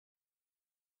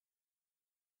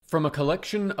From a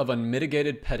collection of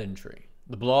unmitigated pedantry,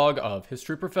 the blog of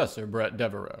history professor Bret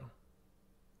Devereaux.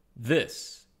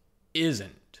 This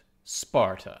isn't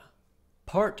Sparta.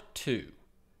 Part 2.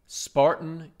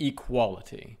 Spartan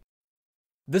Equality.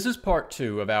 This is part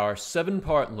 2 of our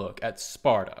 7-part look at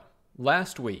Sparta.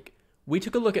 Last week, we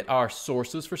took a look at our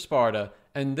sources for Sparta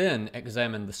and then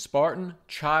examined the Spartan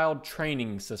child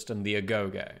training system, the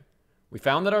ACOUP. We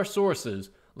found that our sources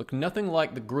look nothing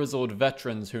like the grizzled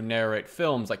veterans who narrate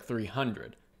films like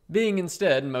 300, being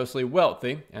instead mostly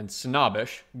wealthy and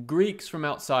snobbish Greeks from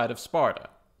outside of Sparta.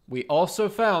 We also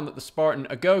found that the Spartan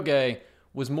ACOUP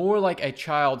was more like a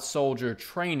child soldier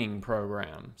training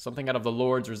program, something out of the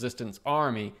Lord's Resistance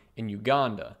Army in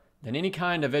Uganda, than any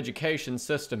kind of education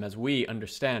system as we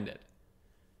understand it.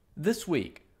 This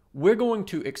week, we're going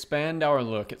to expand our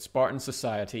look at Spartan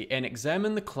society and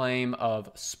examine the claim of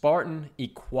Spartan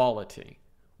equality.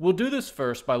 We'll do this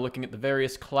first by looking at the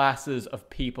various classes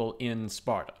of people in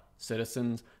Sparta: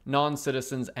 citizens,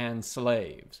 non-citizens, and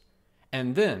slaves.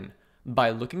 And then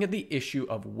by looking at the issue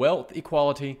of wealth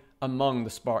equality among the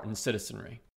Spartan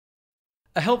citizenry.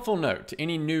 A helpful note to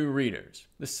any new readers: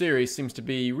 this series seems to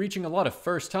be reaching a lot of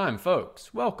first-time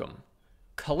folks. Welcome.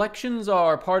 Collections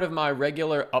are part of my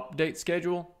regular update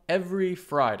schedule every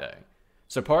Friday.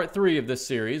 So part 3 of this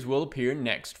series will appear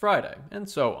next Friday, and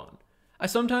so on. I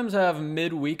sometimes have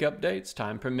mid-week updates,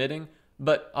 time permitting,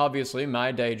 but obviously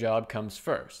my day job comes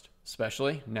first,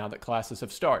 especially now that classes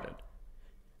have started.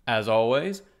 As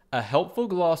always, a helpful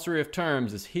glossary of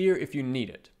terms is here if you need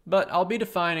it, but I'll be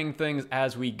defining things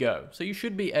as we go, so you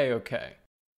should be a-okay.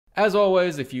 As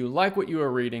always, if you like what you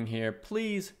are reading here,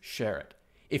 please share it.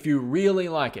 If you really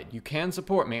like it, you can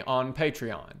support me on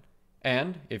Patreon.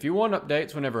 And if you want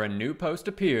updates whenever a new post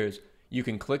appears, you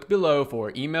can click below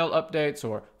for email updates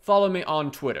or follow me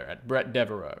on Twitter at Bret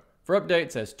Devereaux for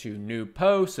updates as to new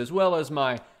posts, as well as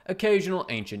my occasional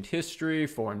ancient history,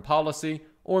 foreign policy,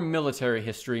 or military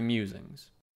history musings.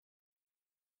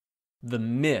 The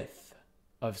myth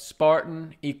of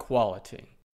Spartan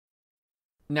equality.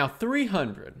 Now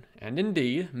 300, and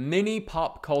indeed many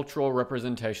pop cultural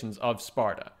representations of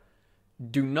Sparta,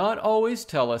 do not always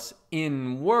tell us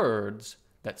in words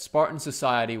that Spartan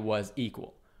society was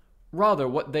equal. Rather,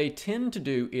 what they tend to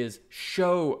do is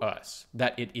show us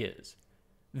that it is.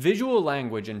 Visual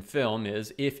language in film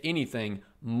is, if anything,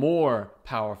 more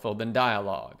powerful than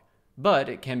dialogue, but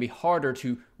it can be harder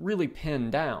to really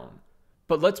pin down.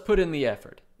 But let's put in the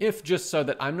effort, if just so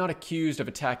that I'm not accused of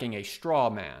attacking a straw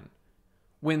man.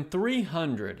 When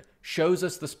 300 shows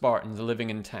us the Spartans living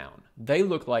in town, they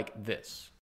look like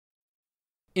this.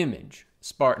 Image: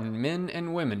 Spartan men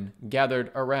and women gathered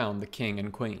around the king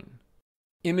and queen.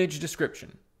 Image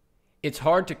description: it's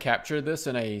hard to capture this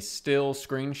in a still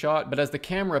screenshot, but as the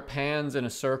camera pans in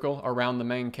a circle around the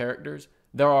main characters,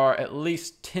 there are at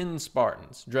least 10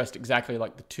 Spartans dressed exactly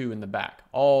like the 2 in the back,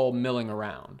 all milling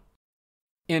around.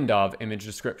 End of image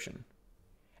description.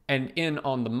 And in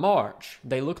On the March,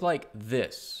 they look like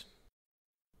this.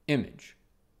 Image: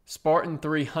 Spartan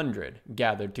 300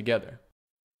 gathered together.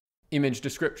 Image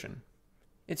description: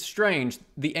 it's strange,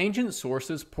 the ancient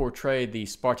sources portray the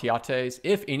Spartiates,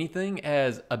 if anything,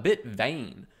 as a bit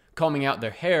vain, combing out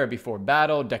their hair before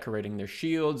battle, decorating their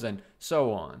shields, and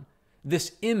so on.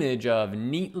 This image of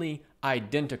neatly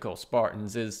identical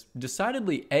Spartans is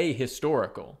decidedly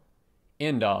ahistorical.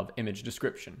 End of image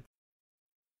description.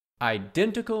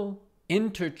 Identical,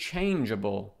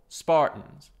 interchangeable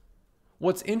Spartans.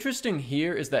 What's interesting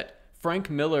here is that Frank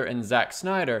Miller and Zack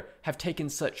Snyder have taken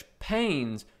such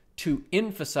pains to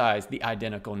emphasize the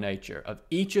identical nature of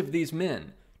each of these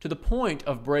men, to the point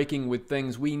of breaking with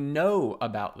things we know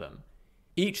about them.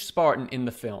 Each Spartan in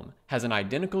the film has an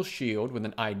identical shield with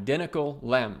an identical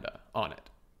lambda on it.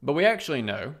 But we actually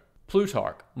know,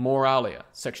 Plutarch, Moralia,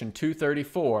 section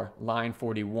 234, line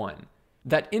 41,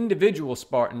 that individual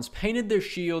Spartans painted their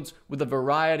shields with a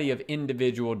variety of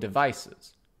individual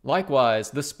devices. Likewise,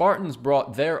 the Spartans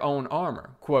brought their own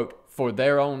armor, quote, for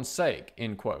their own sake,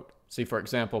 end quote. See, for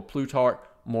example, Plutarch,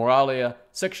 Moralia,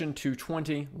 section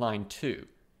 220, line 2.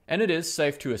 And it is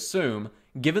safe to assume,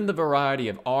 given the variety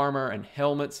of armor and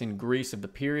helmets in Greece of the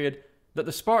period, that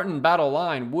the Spartan battle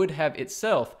line would have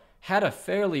itself had a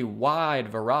fairly wide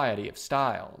variety of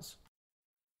styles.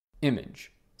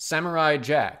 Image: Samurai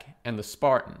Jack and the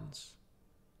Spartans.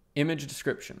 Image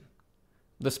description: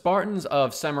 the Spartans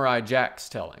of Samurai Jack's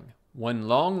telling. One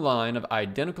long line of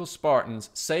identical Spartans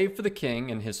save for the king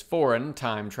and his foreign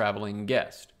time-traveling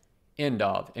guest. End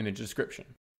of image description.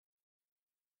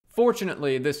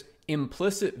 Fortunately, this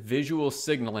implicit visual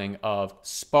signaling of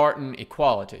Spartan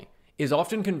equality is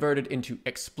often converted into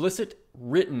explicit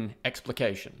written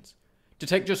explications. To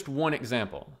take just one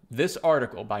example, this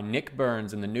article by Nick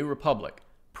Burns in the New Republic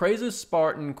praises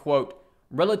Spartan, quote,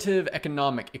 relative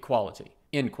economic equality,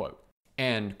 end quote,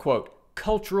 and, quote,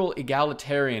 cultural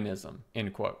egalitarianism,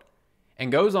 end quote,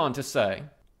 and goes on to say,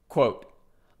 quote,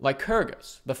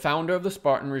 Lycurgus, the founder of the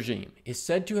Spartan regime, is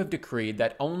said to have decreed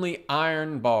that only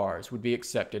iron bars would be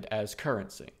accepted as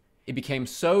currency. It became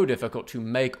so difficult to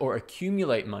make or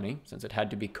accumulate money, since it had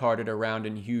to be carted around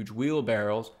in huge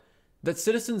wheelbarrows, that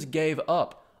citizens gave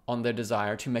up on their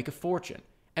desire to make a fortune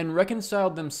and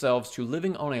reconciled themselves to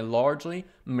living on a largely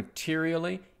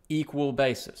materially equal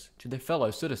basis to their fellow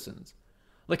citizens.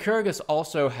 Lycurgus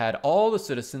also had all the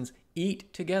citizens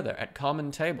eat together at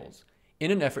common tables in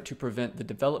an effort to prevent the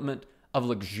development of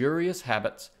luxurious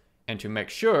habits and to make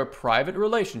sure private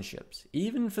relationships,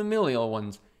 even familial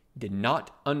ones, did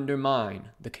not undermine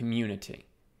the community.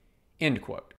 End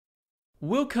quote.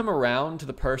 We'll come around to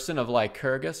the person of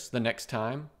Lycurgus the next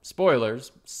time.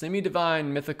 Spoilers,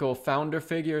 semi-divine mythical founder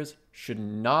figures should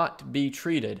not be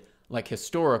treated like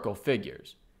historical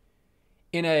figures.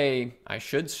 In a, I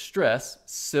should stress,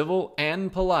 civil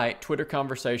and polite Twitter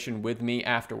conversation with me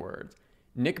afterwards,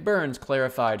 Nick Burns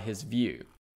clarified his view.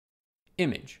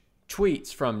 Image,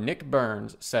 tweets from Nick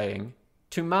Burns saying,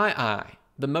 "To my eye,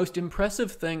 the most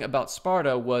impressive thing about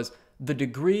Sparta was the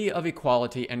degree of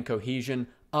equality and cohesion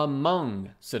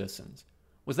among citizens.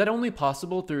 Was that only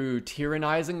possible through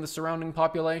tyrannizing the surrounding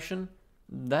population?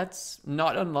 That's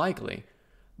not unlikely.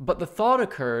 But the thought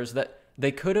occurs that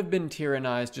they could have been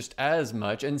tyrannized just as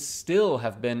much and still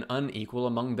have been unequal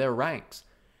among their ranks.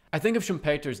 I think of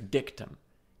Schumpeter's dictum,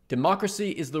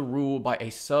 democracy is the rule by a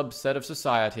subset of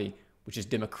society which is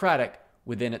democratic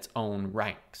within its own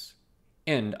ranks."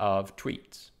 End of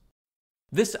tweets.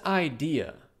 This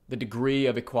idea, the degree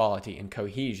of equality and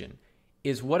cohesion,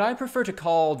 is what I prefer to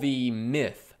call the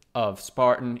myth of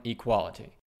Spartan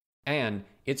equality. And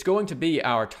it's going to be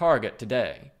our target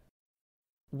today.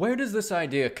 Where does this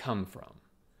idea come from?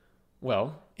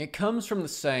 Well, it comes from the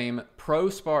same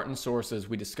pro-Spartan sources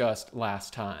we discussed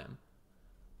last time.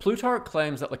 Plutarch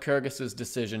claims that Lycurgus's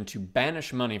decision to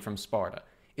banish money from Sparta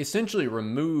essentially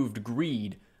removed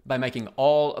greed by making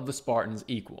all of the Spartans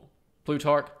equal.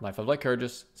 Plutarch, Life of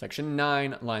Lycurgus, section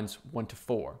 9, lines 1 to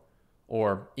 4.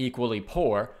 Or equally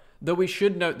poor, though we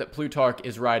should note that Plutarch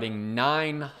is writing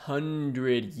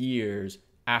 900 years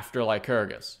after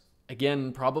Lycurgus,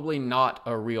 again probably not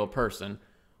a real person,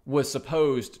 was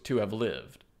supposed to have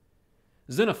lived.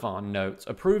 Xenophon notes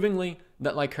approvingly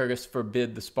that Lycurgus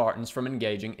forbid the Spartans from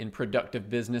engaging in productive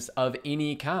business of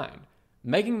any kind,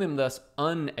 making them thus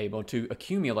unable to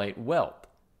accumulate wealth.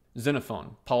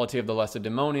 Xenophon, Polity of the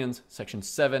Lacedaemonians, section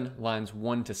 7, lines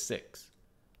 1 to 6.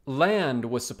 Land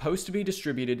was supposed to be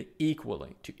distributed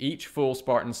equally to each full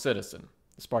Spartan citizen.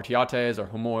 The Spartiates or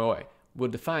homoioi,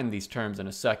 we'll define these terms in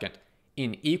a second,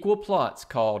 in equal plots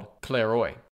called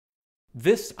kleroi.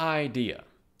 This idea,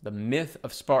 the myth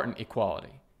of Spartan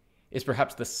equality, is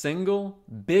perhaps the single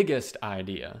biggest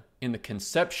idea in the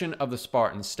conception of the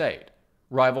Spartan state,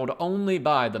 rivaled only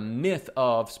by the myth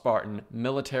of Spartan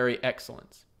military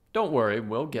excellence. Don't worry,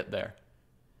 we'll get there.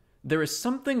 There is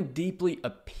something deeply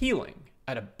appealing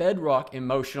at a bedrock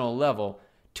emotional level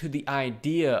to the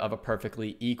idea of a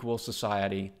perfectly equal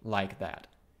society like that.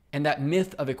 And that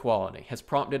myth of equality has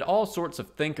prompted all sorts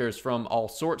of thinkers from all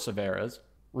sorts of eras,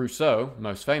 Rousseau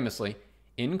most famously,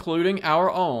 including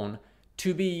our own,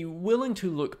 to be willing to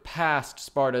look past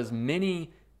Sparta's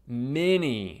many,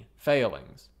 many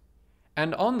failings.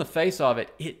 And on the face of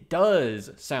it, it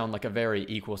does sound like a very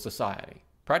equal society,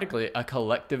 practically a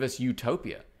collectivist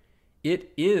utopia.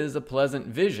 It is a pleasant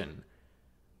vision.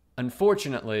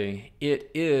 Unfortunately,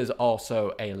 it is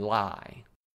also a lie.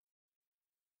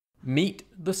 Meet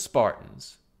the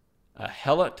Spartans, a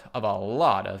helot of a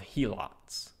lot of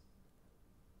Helots.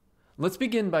 Let's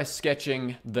begin by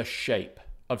sketching the shape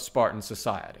of Spartan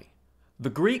society.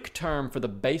 The Greek term for the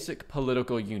basic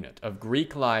political unit of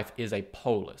Greek life is a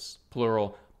polis,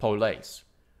 plural poleis.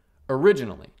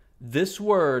 Originally, this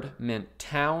word meant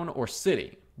town or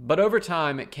city, but over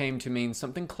time it came to mean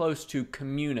something close to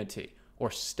community or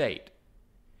state.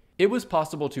 It was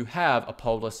possible to have a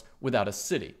polis without a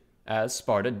city, as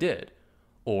Sparta did,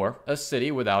 or a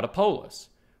city without a polis.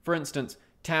 For instance,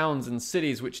 towns and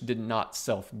cities which did not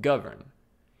self-govern.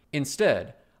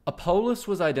 Instead, a polis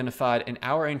was identified in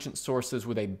our ancient sources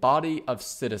with a body of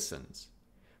citizens.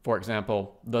 For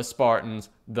example, the Spartans,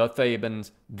 the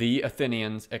Thebans, the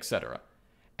Athenians, etc.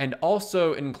 And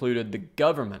also included the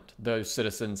government those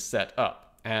citizens set up,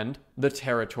 and the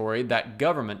territory that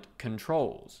government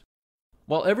controls.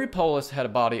 While every polis had a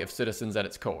body of citizens at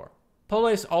its core,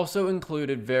 polis also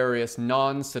included various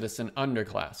non-citizen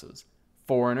underclasses,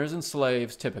 foreigners and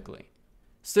slaves typically.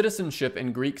 Citizenship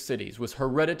in Greek cities was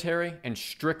hereditary and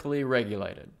strictly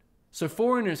regulated. So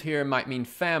foreigners here might mean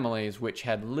families which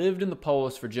had lived in the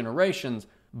polis for generations,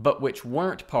 but which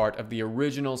weren't part of the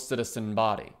original citizen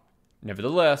body.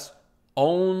 Nevertheless,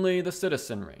 only the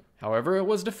citizenry, however it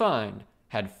was defined,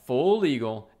 had full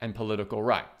legal and political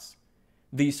rights.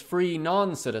 These free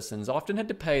non-citizens often had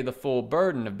to pay the full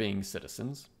burden of being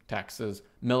citizens, taxes,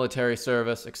 military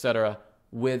service, etc.,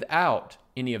 without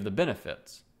any of the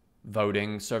benefits: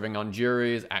 voting, serving on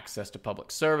juries, access to public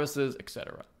services,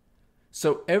 etc.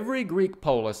 So every Greek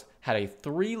polis had a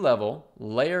three-level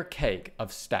layer cake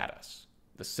of status: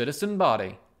 the citizen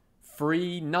body,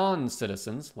 free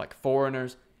non-citizens like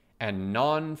foreigners, and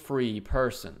non-free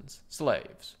persons,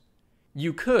 slaves.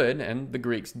 You could, and the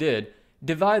Greeks did,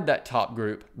 divide that top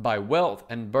group by wealth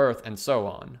and birth and so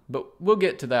on, but we'll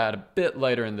get to that a bit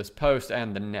later in this post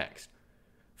and the next.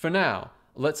 For now,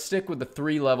 let's stick with the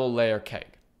three-level layer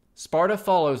cake. Sparta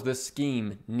follows this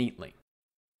scheme neatly.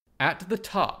 At the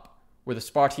top were the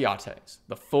Spartiates,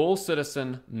 the full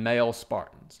citizen male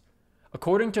Spartans.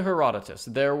 According to Herodotus,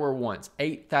 there were once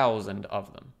 8,000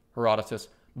 of them. Herodotus,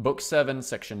 Book 7,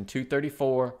 Section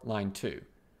 234, line 2.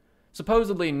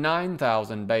 Supposedly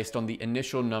 9,000 based on the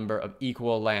initial number of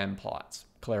equal land plots.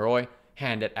 Kleroi,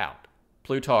 handed out.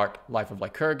 Plutarch, Life of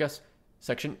Lycurgus,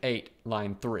 Section 8,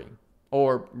 line 3.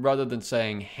 Or rather than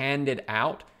saying handed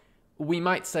out, we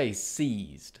might say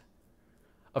seized.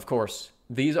 Of course,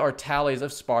 these are tallies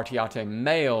of Spartiate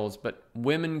males, but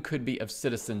women could be of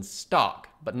citizen stock,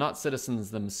 but not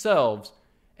citizens themselves,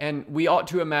 and we ought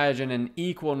to imagine an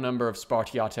equal number of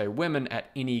Spartiate women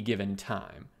at any given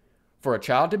time. For a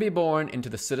child to be born into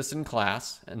the citizen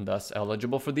class, and thus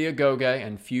eligible for the agoge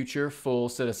and future full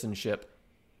citizenship,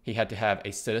 he had to have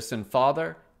a citizen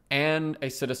father and a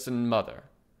citizen mother.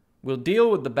 We'll deal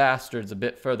with the bastards a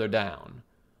bit further down.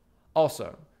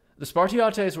 Also, the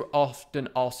Spartiates were often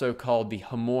also called the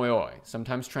homoioi,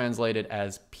 sometimes translated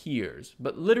as peers,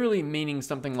 but literally meaning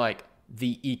something like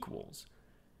the equals.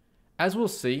 As we'll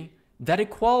see, that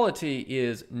equality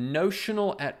is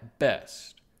notional at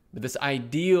best. But this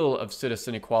ideal of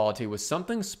citizen equality was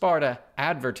something Sparta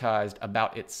advertised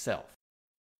about itself.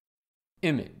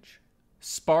 Image: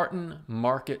 Spartan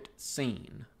market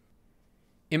scene.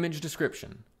 Image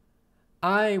description: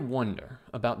 I wonder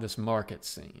about this market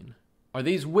scene. Are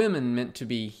these women meant to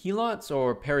be Helots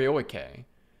or Perioike?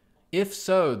 If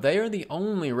so, they are the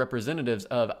only representatives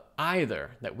of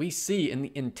either that we see in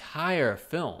the entire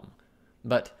film.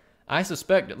 But I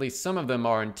suspect at least some of them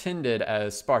are intended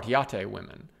as Spartiate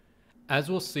women. As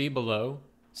we'll see below,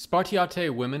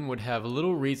 Spartiate women would have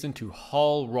little reason to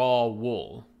haul raw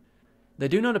wool. They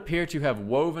do not appear to have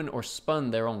woven or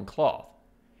spun their own cloth.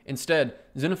 Instead,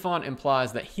 Xenophon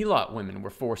implies that Helot women were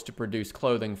forced to produce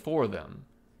clothing for them.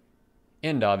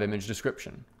 End of image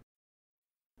description.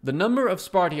 The number of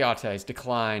Spartiates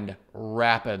declined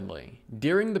rapidly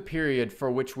during the period for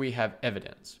which we have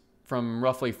evidence, from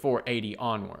roughly 480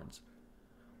 onwards.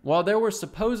 While there were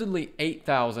supposedly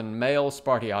 8,000 male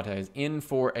Spartiates in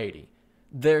 480,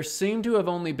 there seem to have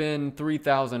only been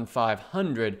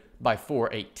 3,500 by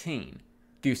 418,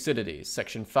 Thucydides,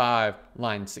 section 5,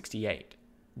 line 68.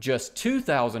 Just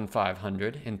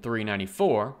 2,500 in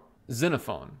 394,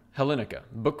 Xenophon, Hellenica,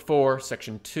 book 4,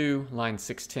 section 2, line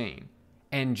 16.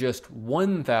 And just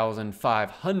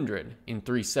 1,500 in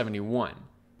 371,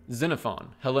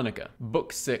 Xenophon, Hellenica,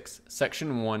 book 6,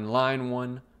 section 1, line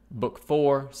 1, book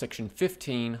 4, section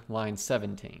 15, line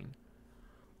 17.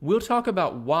 We'll talk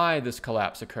about why this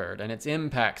collapse occurred and its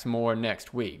impacts more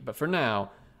next week, but for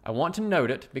now, I want to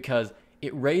note it because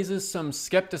it raises some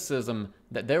skepticism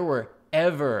that there were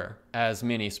ever as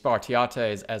many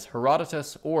Spartiates as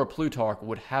Herodotus or Plutarch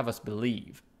would have us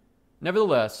believe.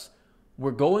 Nevertheless,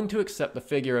 we're going to accept the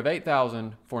figure of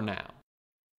 8,000 for now.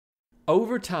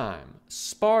 Over time,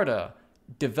 Sparta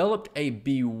developed a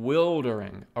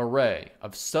bewildering array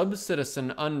of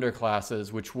sub-citizen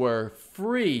underclasses which were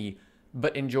free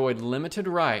but enjoyed limited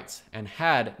rights and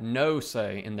had no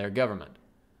say in their government.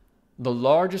 The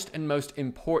largest and most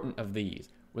important of these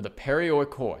were the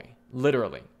perioikoi,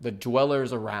 literally, the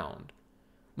dwellers around.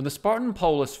 When the Spartan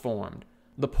polis formed,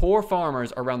 the poor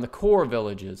farmers around the core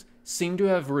villages seem to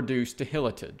have reduced to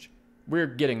helotage. We're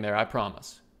getting there, I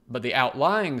promise. But the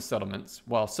outlying settlements,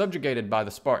 while subjugated by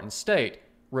the Spartan state,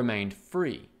 remained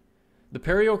free. The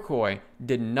perioikoi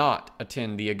did not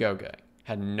attend the agoge,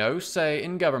 had no say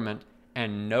in government,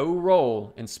 and no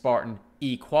role in Spartan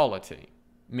equality,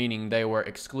 meaning they were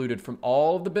excluded from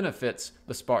all of the benefits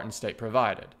the Spartan state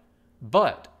provided.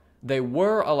 But they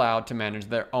were allowed to manage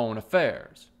their own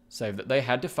affairs, save that they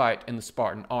had to fight in the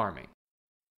Spartan army.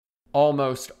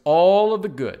 Almost all of the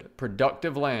good,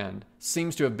 productive land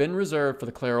seems to have been reserved for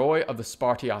the kleroi of the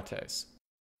Spartiates.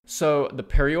 So the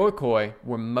perioikoi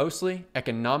were mostly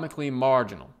economically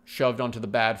marginal, shoved onto the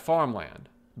bad farmland,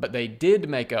 but they did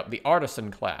make up the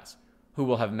artisan class, who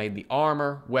will have made the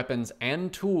armor, weapons,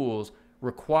 and tools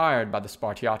required by the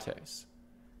Spartiates.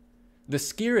 The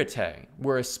Skiritae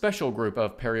were a special group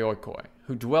of perioikoi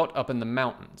who dwelt up in the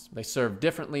mountains. They served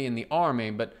differently in the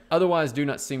army, but otherwise do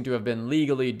not seem to have been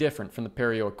legally different from the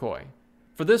perioikoi.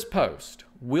 For this post,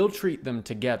 we'll treat them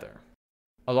together.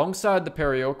 Alongside the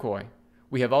perioikoi,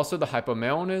 we have also the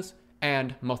hypomeones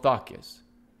and mothakes.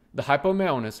 The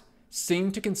hypomeones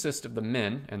seem to consist of the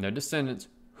men and their descendants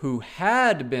who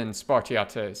had been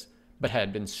Spartiates, but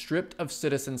had been stripped of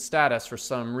citizen status for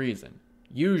some reason,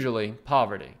 usually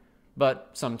poverty, but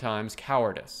sometimes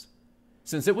cowardice.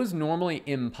 Since it was normally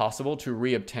impossible to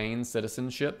reobtain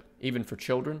citizenship, even for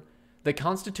children, they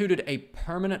constituted a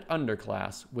permanent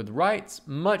underclass with rights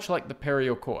much like the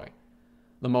perioikoi.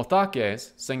 The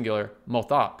mothakes, singular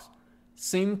mothaks,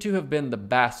 seem to have been the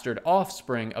bastard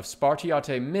offspring of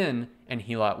Spartiate men and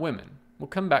Helot women. We'll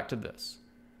come back to this.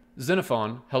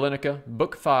 Xenophon, Hellenica,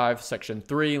 Book 5, Section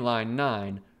 3, Line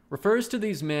 9, refers to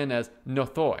these men as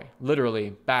nothoi,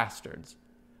 literally bastards.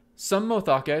 Some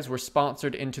mothakes were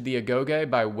sponsored into the agoge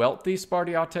by wealthy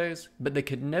Spartiates, but they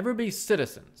could never be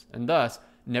citizens, and thus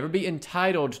never be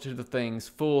entitled to the things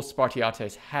full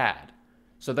Spartiates had.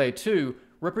 So they too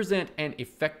represent an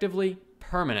effectively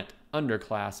permanent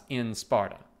underclass in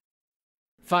Sparta.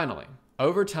 Finally,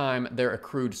 over time there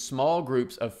accrued small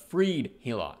groups of freed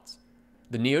Helots,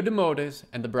 the Neodemodes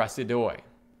and the Brasidoi,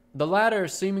 the latter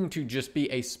seeming to just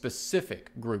be a specific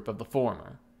group of the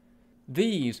former.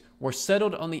 These were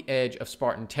settled on the edge of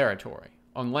Spartan territory,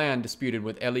 on land disputed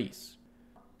with Elis.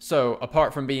 So,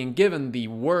 apart from being given the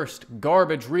worst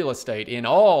garbage real estate in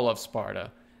all of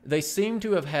Sparta, they seem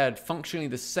to have had functionally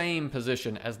the same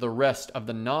position as the rest of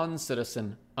the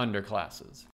non-citizen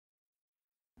underclasses.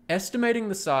 Estimating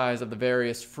the size of the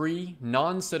various free,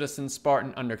 non-citizen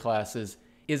Spartan underclasses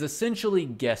is essentially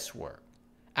guesswork.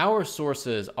 Our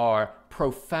sources are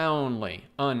profoundly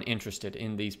uninterested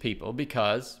in these people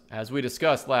because, as we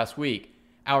discussed last week,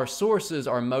 our sources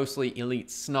are mostly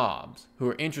elite snobs who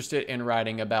are interested in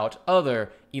writing about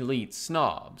other elite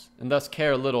snobs and thus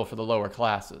care little for the lower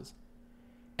classes.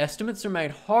 Estimates are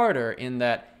made harder in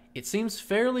that it seems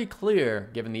fairly clear,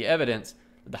 given the evidence,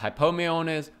 that the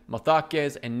hypomeones,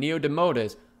 mothakes, and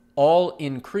neodemodes all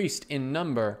increased in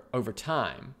number over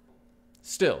time.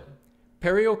 Still,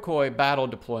 perioikoi battle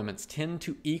deployments tend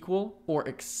to equal or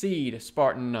exceed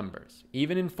Spartan numbers,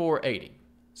 even in 480,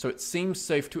 so it seems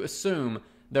safe to assume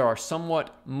there are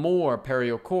somewhat more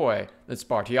perioikoi than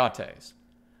Spartiates.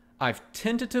 I've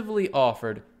tentatively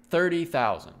offered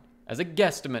 30,000 as a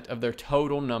guesstimate of their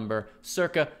total number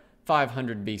circa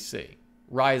 500 BC,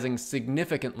 rising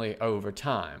significantly over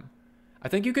time. I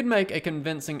think you could make a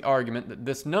convincing argument that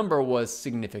this number was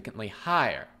significantly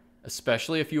higher,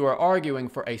 especially if you are arguing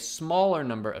for a smaller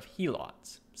number of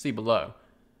Helots. See below.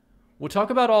 We'll talk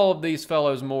about all of these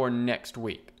fellows more next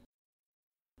week.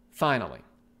 Finally,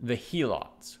 the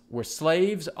Helots were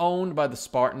slaves owned by the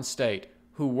Spartan state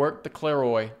who worked the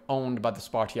kleroi owned by the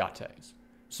Spartiates.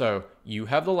 So you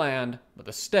have the land, but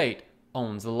the state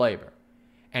owns the labor,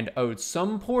 and owed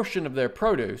some portion of their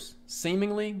produce,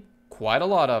 seemingly quite a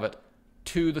lot of it,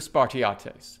 to the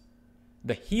Spartiates.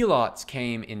 The Helots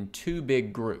came in two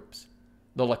big groups.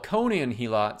 The Laconian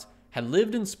Helots had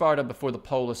lived in Sparta before the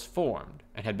polis formed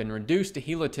and had been reduced to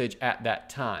Helotage at that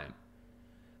time.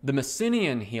 The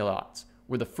Messenian Helots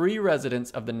were the free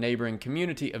residents of the neighboring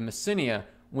community of Messenia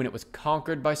when it was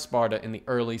conquered by Sparta in the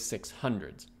early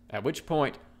 600s, at which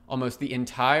point almost the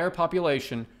entire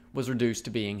population was reduced to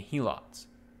being Helots.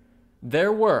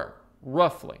 There were,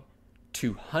 roughly,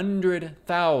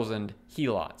 200,000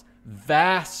 Helots,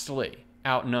 vastly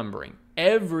outnumbering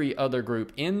every other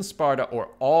group in Sparta or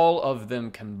all of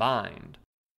them combined.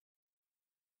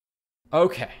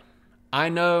 Okay, I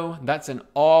know that's an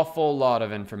awful lot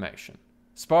of information.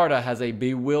 Sparta has a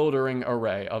bewildering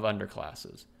array of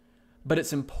underclasses, but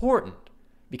it's important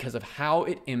because of how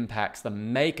it impacts the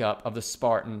makeup of the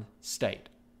Spartan state.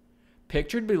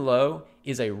 Pictured below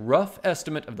is a rough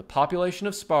estimate of the population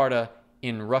of Sparta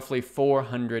in roughly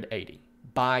 480,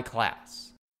 by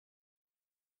class.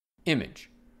 Image.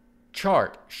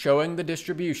 Chart showing the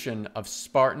distribution of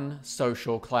Spartan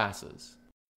social classes.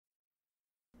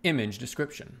 Image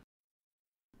description.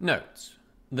 Notes.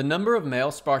 The number of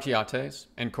male Spartiates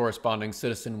and corresponding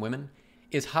citizen women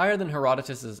is higher than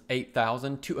Herodotus's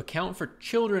 8,000 to account for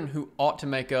children who ought to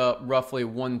make up roughly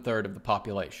 1/3 of the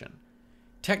population.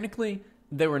 Technically,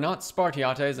 They were not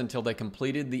Spartiates until they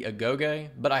completed the agoge,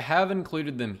 but I have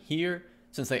included them here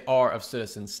since they are of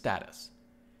citizen status.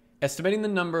 Estimating the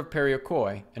number of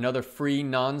periokoi and other free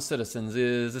non-citizens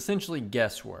is essentially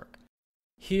guesswork.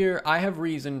 Here, I have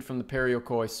reasoned from the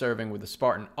periokoi serving with the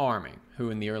Spartan army, who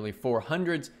in the early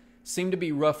 400s seemed to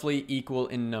be roughly equal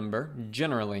in number,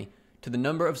 generally, to the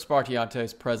number of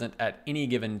Spartiates present at any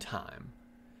given time.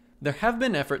 There have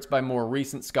been efforts by more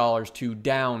recent scholars to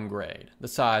downgrade the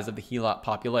size of the Helot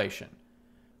population.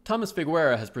 Thomas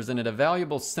Figuera has presented a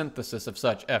valuable synthesis of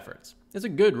such efforts. It's a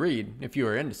good read if you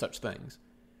are into such things,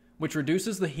 which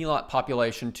reduces the Helot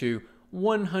population to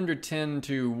 110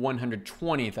 to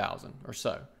 120,000 or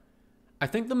so. I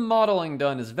think the modeling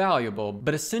done is valuable,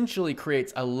 but essentially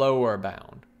creates a lower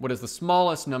bound, what is the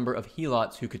smallest number of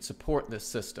Helots who could support this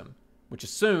system, which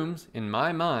assumes, in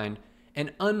my mind,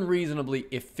 an unreasonably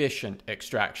efficient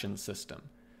extraction system.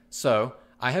 So,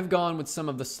 I have gone with some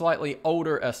of the slightly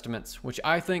older estimates, which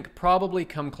I think probably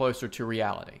come closer to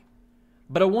reality.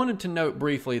 But I wanted to note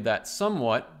briefly that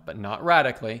somewhat, but not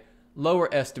radically, lower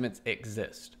estimates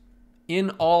exist.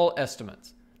 In all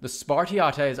estimates, the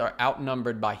Spartiates are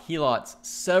outnumbered by Helots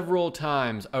several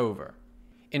times over.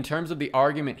 In terms of the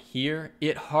argument here,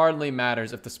 it hardly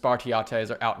matters if the Spartiates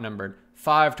are outnumbered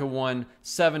 5 to 1,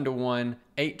 7 to 1,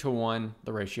 8 to 1,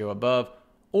 the ratio above,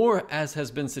 or as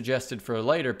has been suggested for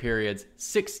later periods,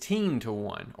 16 to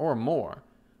 1 or more.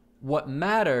 What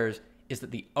matters is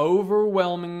that the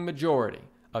overwhelming majority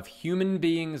of human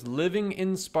beings living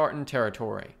in Spartan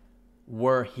territory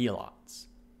were Helots.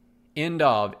 End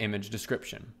of image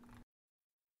description.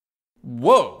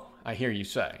 Whoa, I hear you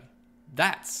say.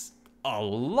 That's a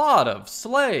lot of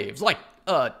slaves, like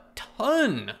a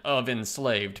ton of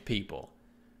enslaved people.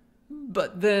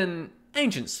 But then,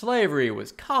 ancient slavery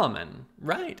was common,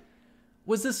 right?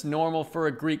 Was this normal for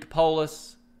a Greek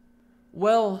polis?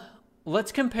 Well,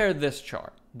 let's compare this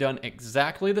chart, done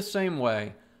exactly the same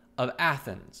way, of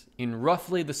Athens in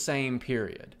roughly the same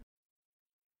period.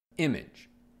 Image: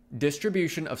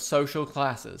 distribution of social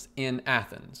classes in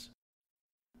Athens.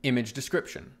 Image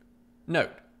description.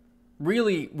 Note: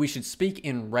 really, we should speak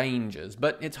in ranges,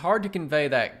 but it's hard to convey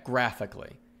that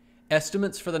graphically.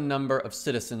 Estimates for the number of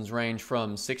citizens range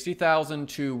from 60,000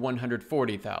 to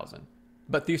 140,000.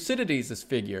 But Thucydides'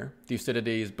 figure,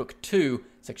 Thucydides Book 2,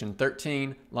 Section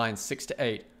 13, lines 6 to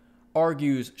 8,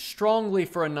 argues strongly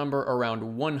for a number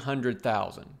around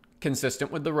 100,000, consistent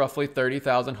with the roughly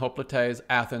 30,000 hoplites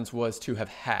Athens was to have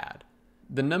had.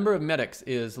 The number of medics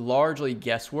is largely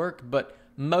guesswork, but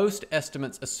most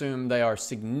estimates assume they are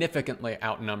significantly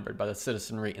outnumbered by the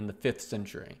citizenry in the 5th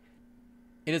century.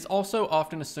 It is also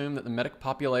often assumed that the medic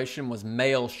population was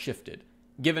male-shifted,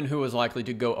 given who was likely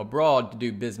to go abroad to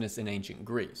do business in ancient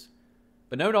Greece.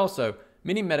 But note also,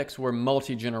 many medics were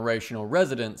multi-generational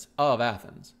residents of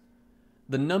Athens.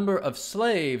 The number of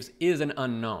slaves is an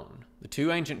unknown. The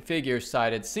two ancient figures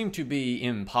cited seem to be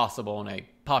impossible on a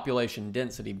population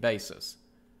density basis.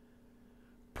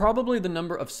 Probably the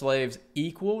number of slaves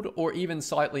equaled or even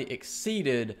slightly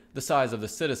exceeded the size of the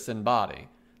citizen body.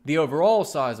 The overall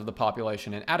size of the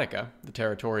population in Attica, the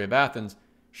territory of Athens,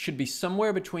 should be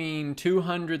somewhere between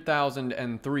 200,000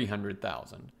 and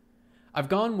 300,000. I've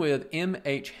gone with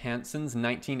M.H. Hansen's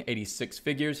 1986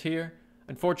 figures here.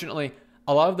 Unfortunately,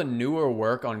 a lot of the newer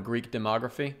work on Greek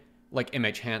demography, like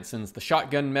M.H. Hansen's The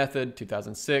Shotgun Method,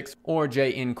 2006, or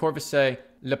J.N. Corvisay,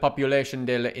 La population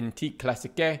de l'antique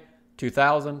classique,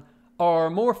 2000,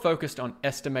 are more focused on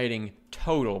estimating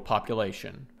total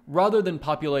population, rather than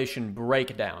population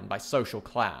breakdown by social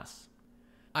class.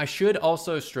 I should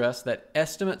also stress that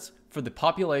estimates for the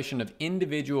population of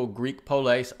individual Greek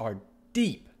polis are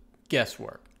deep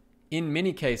guesswork. In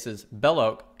many cases,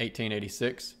 Belloc,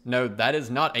 1886, no, that is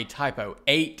not a typo,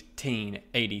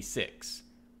 1886,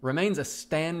 remains a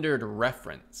standard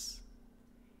reference.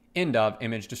 End of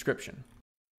image description.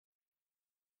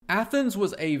 Athens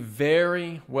was a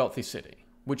very wealthy city,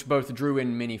 which both drew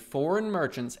in many foreign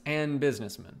merchants and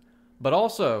businessmen, but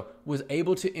also was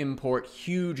able to import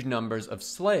huge numbers of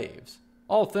slaves,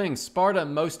 all things Sparta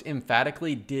most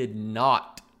emphatically did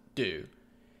not do.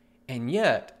 And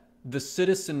yet, the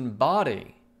citizen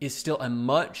body is still a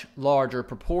much larger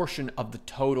proportion of the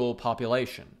total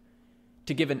population.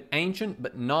 To give an ancient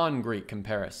but non-Greek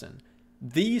comparison,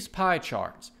 these pie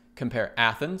charts compare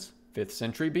Athens, 5th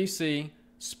century BC,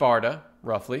 Sparta,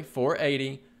 roughly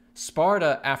 480,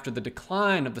 Sparta after the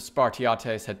decline of the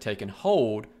Spartiates had taken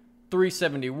hold,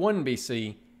 371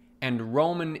 BC, and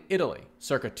Roman Italy,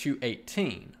 circa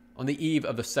 218, on the eve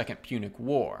of the Second Punic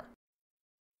War.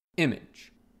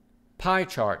 Image: pie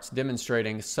charts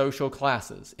demonstrating social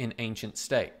classes in ancient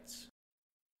states.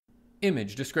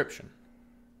 Image description.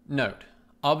 Note,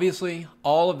 obviously,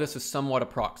 all of this is somewhat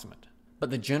approximate, but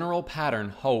the general pattern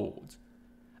holds.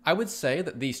 I would say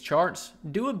that these charts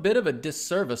do a bit of a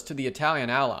disservice to the Italian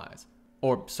allies,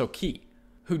 or Socii,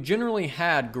 who generally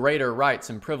had greater rights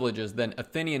and privileges than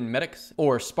Athenian medics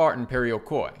or Spartan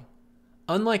perioikoi.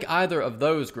 Unlike either of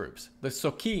those groups, the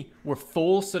Socii were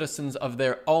full citizens of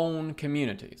their own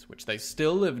communities, which they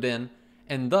still lived in,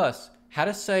 and thus had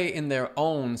a say in their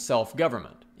own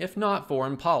self-government, if not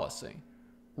foreign policy.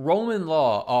 Roman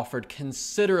law offered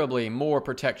considerably more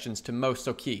protections to most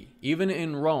Socii, even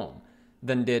in Rome,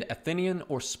 than did Athenian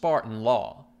or Spartan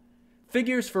law.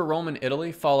 Figures for Roman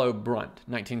Italy follow Brunt,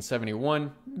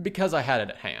 1971, because I had it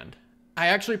at hand. I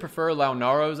actually prefer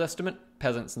Launaro's estimate,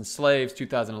 Peasants and Slaves,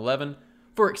 2011.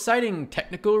 For exciting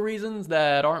technical reasons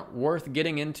that aren't worth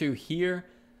getting into here,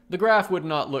 the graph would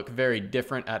not look very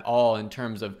different at all in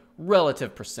terms of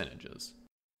relative percentages.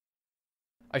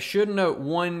 I should note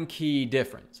one key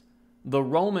difference. The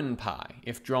Roman pie,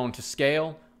 if drawn to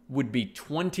scale, would be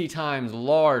 20 times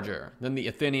larger than the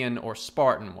Athenian or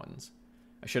Spartan ones.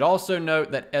 I should also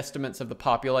note that estimates of the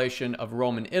population of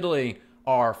Roman Italy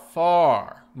are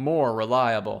far more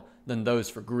reliable than those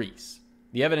for Greece.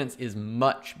 The evidence is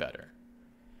much better.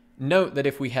 Note that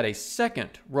if we had a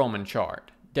second Roman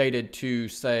chart, dated to,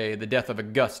 say, the death of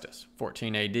Augustus,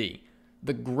 14 AD,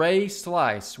 the gray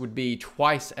slice would be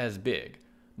twice as big,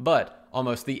 but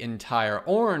almost the entire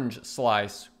orange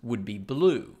slice would be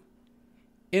blue.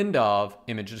 End of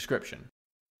image description.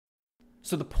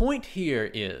 So the point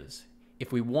here is,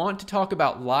 if we want to talk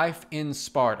about life in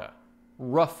Sparta,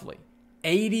 roughly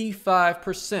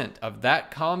 85% of that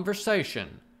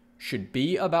conversation should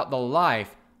be about the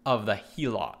life of the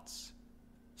Helots.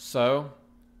 So,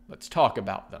 let's talk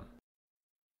about them.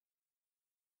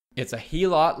 It's a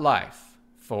Helot life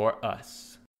for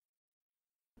us.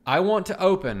 I want to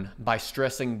open by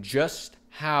stressing just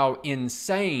how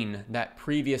insane that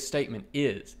previous statement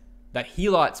is, that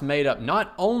Helots made up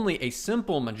not only a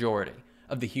simple majority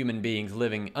of the human beings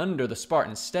living under the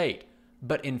Spartan state,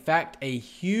 but in fact a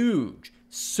huge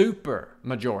super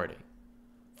majority.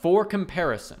 For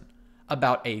comparison,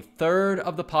 about a third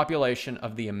of the population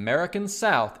of the American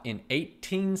South in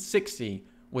 1860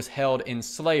 was held in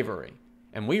slavery,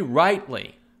 and we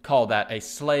rightly call that a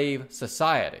slave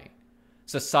society.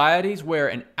 Societies where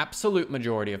an absolute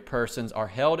majority of persons are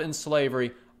held in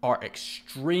slavery are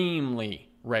extremely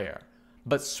rare.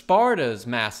 But Sparta's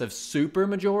massive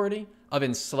supermajority of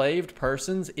enslaved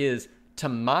persons is, to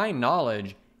my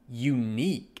knowledge,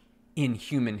 unique in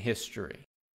human history.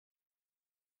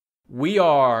 We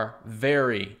are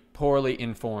very poorly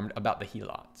informed about the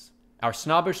Helots. Our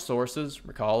snobbish sources,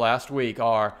 recall last week,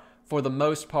 are, for the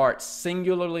most part,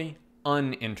 singularly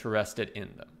uninterested in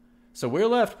them. So we're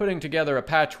left putting together a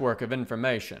patchwork of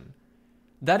information.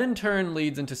 That in turn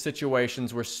leads into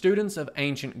situations where students of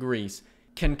ancient Greece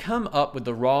can come up with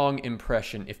the wrong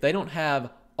impression if they don't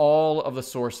have all of the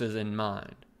sources in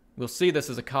mind. We'll see this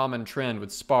as a common trend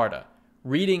with Sparta.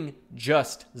 Reading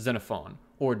just Xenophon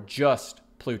or just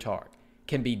Plutarch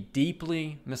can be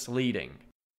deeply misleading.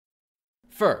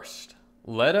 First,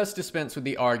 let us dispense with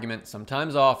the argument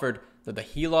sometimes offered that the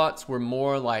Helots were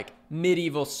more like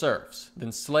medieval serfs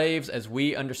than slaves as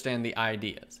we understand the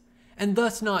ideas, and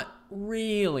thus not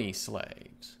really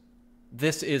slaves.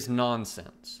 This is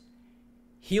nonsense.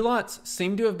 Helots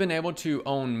seem to have been able to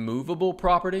own movable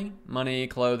property, money,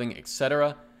 clothing,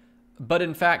 etc., but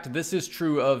in fact this is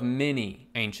true of many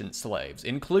ancient slaves,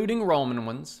 including Roman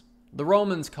ones. The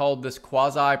Romans called this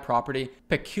quasi-property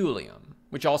peculium,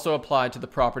 which also applied to the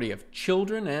property of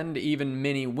children and even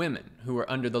many women who were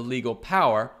under the legal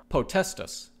power,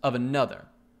 potestas, of another.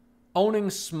 Owning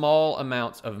small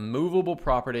amounts of movable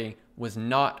property was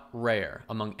not rare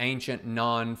among ancient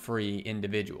non-free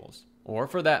individuals, or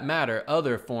for that matter,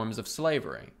 other forms of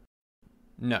slavery.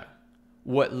 No.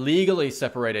 What legally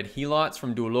separated Helots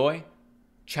from douloi,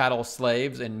 chattel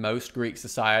slaves in most Greek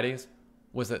societies,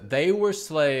 was that they were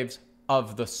slaves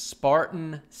of the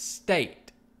Spartan state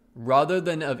rather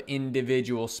than of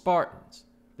individual Spartans.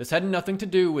 This had nothing to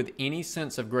do with any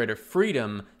sense of greater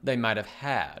freedom they might have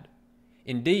had.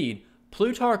 Indeed,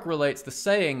 Plutarch relates the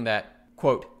saying that,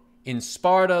 quote, "In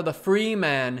Sparta the free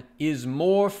man is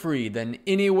more free than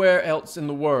anywhere else in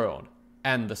the world,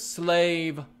 and the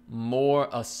slave more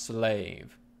a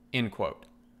slave," end quote.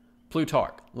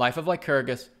 Plutarch, Life of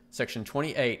Lycurgus, section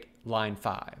 28, line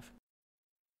 5.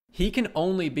 He can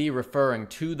only be referring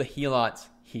to the Helots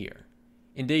here.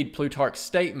 Indeed, Plutarch's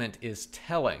statement is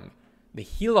telling. The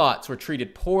Helots were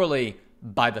treated poorly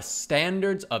by the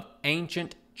standards of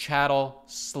ancient chattel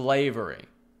slavery,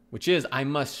 which is, I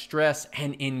must stress,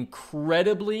 an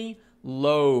incredibly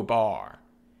low bar.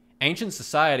 Ancient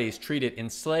societies treated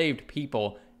enslaved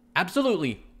people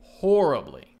absolutely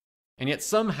horribly, and yet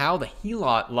somehow the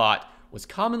Helot lot was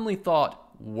commonly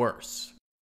thought worse.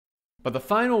 But the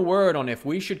final word on if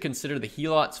we should consider the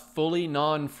Helots fully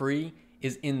non-free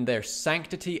is in their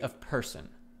sanctity of person.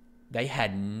 They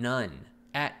had none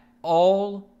at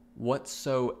all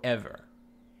whatsoever.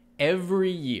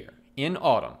 Every year, in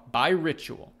autumn, by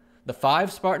ritual, the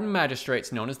 5 Spartan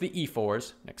magistrates known as the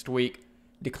Ephors, next week,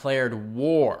 declared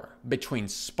war between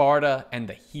Sparta and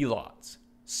the Helots.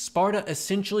 Sparta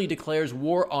essentially declares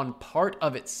war on part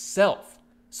of itself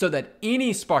so that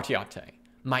any Spartiate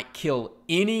might kill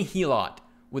any Helot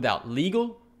without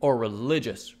legal or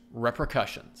religious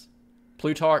repercussions.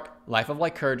 Plutarch, Life of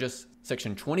Lycurgus,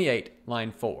 section 28,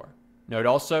 line 4. Note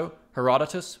also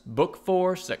Herodotus, book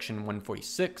 4, section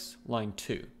 146, line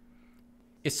 2.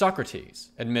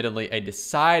 Isocrates, admittedly a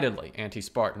decidedly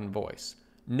anti-Spartan voice,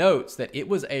 notes that it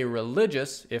was a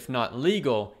religious, if not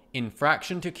legal,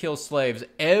 infraction to kill slaves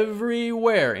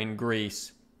everywhere in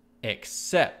Greece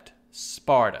except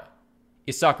Sparta.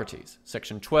 Isocrates,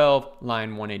 section 12,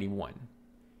 line 181.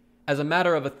 As a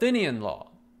matter of Athenian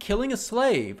law, killing a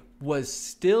slave was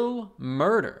still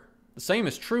murder. The same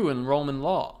is true in Roman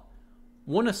law.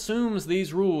 One assumes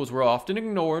these rules were often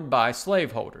ignored by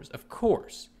slaveholders, of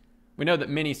course. We know that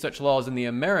many such laws in the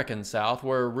American South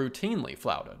were routinely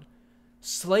flouted.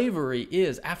 Slavery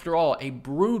is, after all, a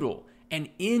brutal and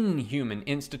inhuman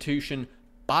institution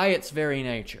by its very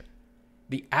nature.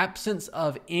 The absence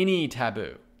of any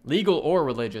taboo, legal or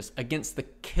religious, against the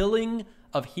killing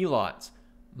of Helots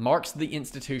marks the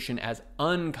institution as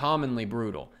uncommonly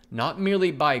brutal, not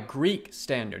merely by Greek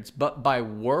standards, but by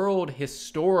world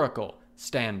historical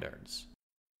standards.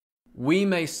 We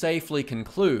may safely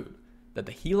conclude that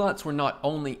the Helots were not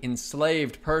only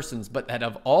enslaved persons, but that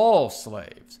of all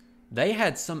slaves, they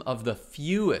had some of the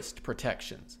fewest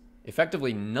protections,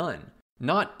 effectively none,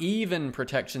 not even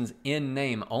protections in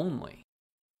name only.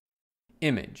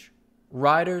 Image: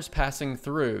 riders passing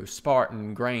through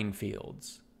Spartan grain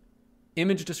fields.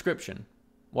 Image description: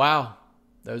 wow,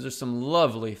 those are some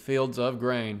lovely fields of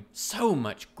grain. So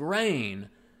much grain!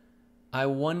 I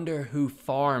wonder who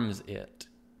farms it.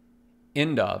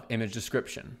 End of image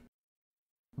description.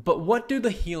 But what do the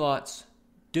Helots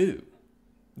do?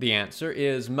 The answer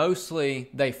is mostly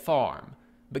they farm,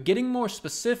 but getting more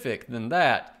specific than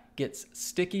that gets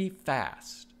sticky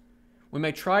fast. We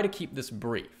may try to keep this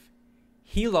brief.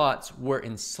 Helots were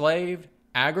enslaved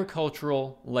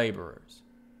agricultural laborers.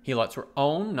 Helots were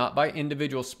owned not by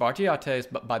individual Spartiates,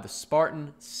 but by the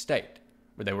Spartan state,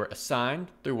 where they were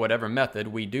assigned, through whatever method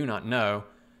we do not know,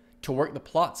 to work the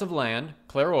plots of land,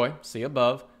 kleroi, see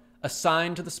above,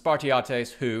 assigned to the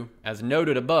Spartiates who, as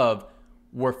noted above,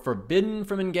 were forbidden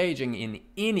from engaging in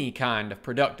any kind of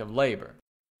productive labor.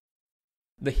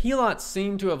 The Helots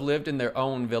seem to have lived in their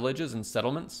own villages and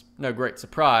settlements, no great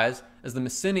surprise, as the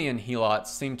Messenian Helots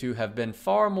seem to have been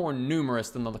far more numerous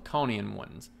than the Laconian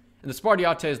ones, and the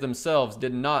Spartiates themselves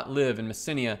did not live in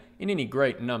Messenia in any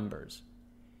great numbers.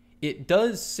 It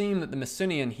does seem that the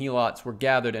Messenian Helots were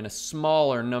gathered in a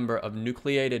smaller number of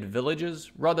nucleated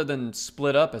villages rather than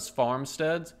split up as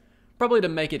farmsteads, probably to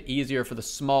make it easier for the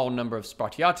small number of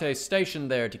Spartiates stationed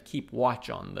there to keep watch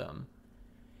on them.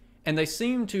 And they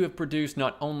seem to have produced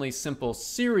not only simple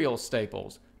cereal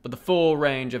staples, but the full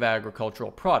range of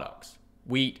agricultural products: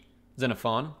 wheat,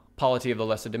 Xenophon, Polity of the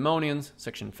Lacedaemonians,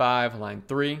 section 5, line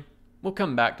 3. We'll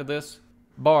come back to this.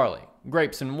 Barley,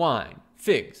 grapes and wine,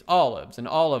 figs, olives and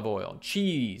olive oil,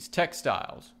 cheese,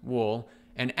 textiles, wool,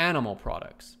 and animal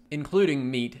products, including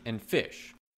meat and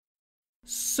fish.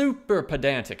 Super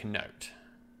pedantic note.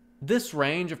 This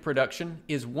range of production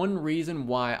is one reason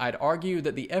why I'd argue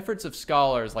that the efforts of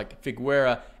scholars like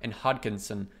Figuera and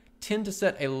Hodkinson tend to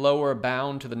set a lower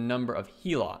bound to the number of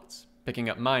Helots, picking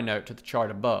up my note to the chart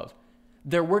above.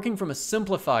 They're working from a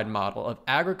simplified model of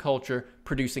agriculture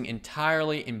producing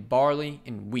entirely in barley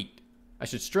and wheat. I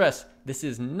should stress, this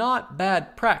is not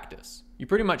bad practice. You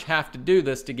pretty much have to do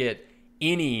this to get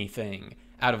anything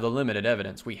out of the limited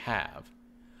evidence we have.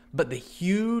 But the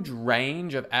huge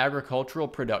range of agricultural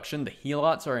production the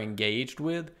Helots are engaged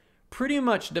with pretty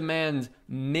much demands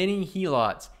many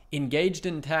Helots engaged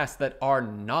in tasks that are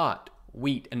not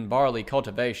wheat and barley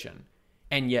cultivation,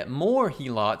 and yet more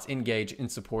Helots engage in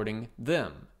supporting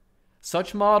them.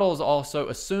 Such models also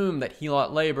assume that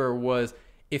Helot labor was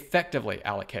effectively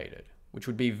allocated, which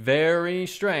would be very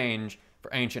strange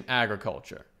for ancient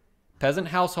agriculture. Peasant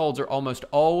households are almost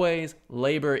always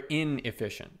labor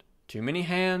inefficient. Too many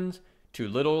hands, too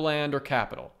little land or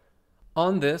capital.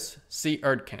 On this, see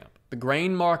Erdkamp, The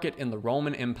Grain Market in the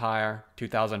Roman Empire,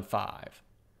 2005.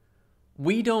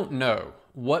 We don't know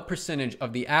what percentage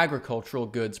of the agricultural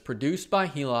goods produced by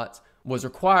Helots was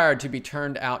required to be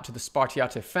turned out to the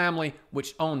Spartiate family,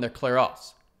 which owned their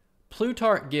kleros.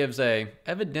 Plutarch gives a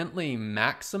evidently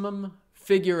maximum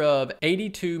figure of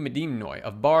 82 medimnoi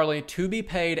of barley to be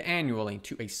paid annually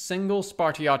to a single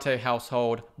Spartiate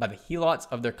household by the Helots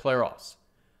of their kleros.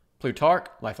 Plutarch,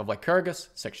 Life of Lycurgus,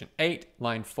 section 8,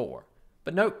 line 4.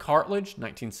 But note Cartledge,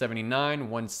 1979,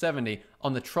 170,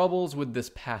 on the troubles with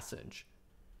this passage.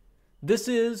 This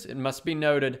is, it must be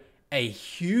noted, a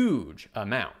huge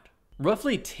amount,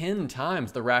 roughly 10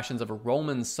 times the rations of a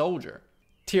Roman soldier.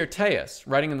 Tyrtaeus,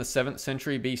 writing in the 7th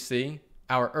century BC,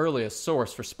 our earliest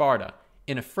source for Sparta,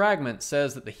 in a fragment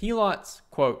says that the Helots,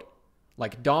 quote,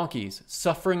 like donkeys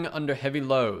suffering under heavy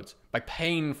loads, by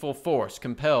painful force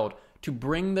compelled to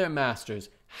bring their masters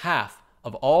half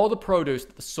of all the produce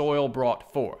that the soil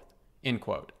brought forth, end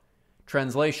quote.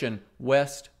 Translation,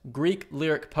 West, Greek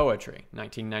Lyric Poetry,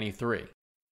 1993.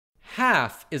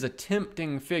 Half is a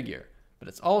tempting figure, but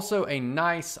it's also a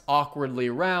nice, awkwardly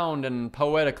round and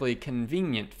poetically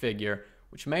convenient figure,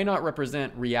 which may not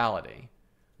represent reality.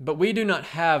 But we do not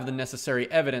have the necessary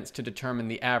evidence to determine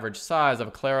the average size of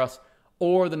a kleros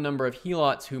or the number of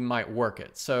Helots who might work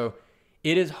it, so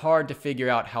it is hard to figure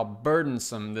out how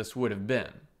burdensome this would have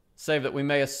been, save that we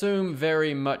may assume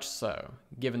very much so,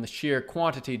 given the sheer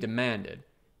quantity demanded.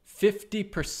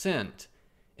 50%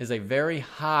 is a very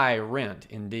high rent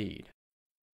indeed.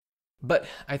 But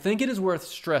I think it is worth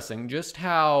stressing just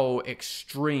how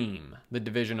extreme the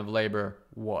division of labor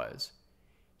was.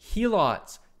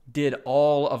 Helots did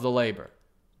all of the labor,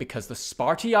 because the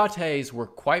Spartiates were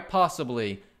quite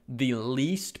possibly the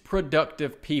least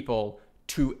productive people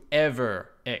to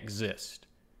ever exist.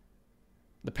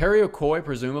 The Perioikoi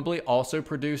presumably also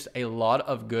produced a lot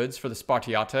of goods for the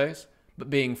Spartiates, but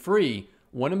being free,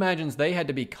 one imagines they had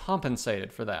to be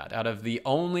compensated for that out of the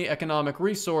only economic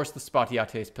resource the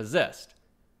Spartiates possessed,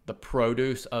 the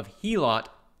produce of Helot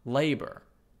labor.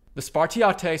 The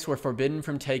Spartiates were forbidden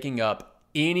from taking up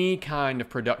any kind of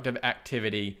productive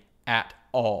activity at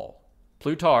all.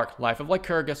 Plutarch, Life of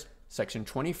Lycurgus, section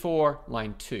 24,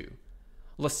 line 2.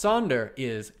 Lysander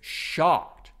is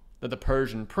shocked that the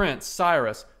Persian prince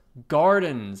Cyrus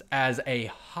gardens as a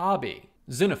hobby.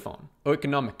 Xenophon,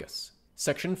 Oeconomicus,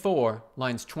 section 4,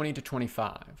 lines 20 to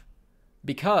 25.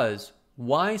 Because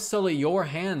why sully your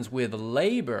hands with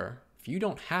labor if you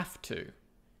don't have to?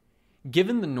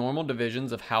 Given the normal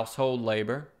divisions of household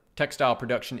labor, textile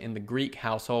production in the Greek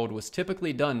household was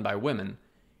typically done by women,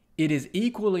 it is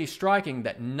equally striking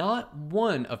that not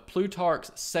one of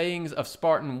Plutarch's sayings of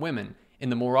Spartan women in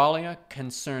the Moralia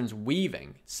concerns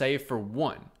weaving, save for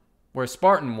one, where a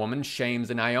Spartan woman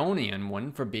shames an Ionian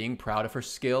one for being proud of her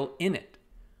skill in it.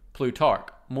 Plutarch,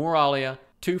 Moralia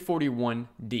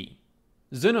 241d.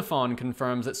 Xenophon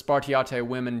confirms that Spartiate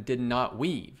women did not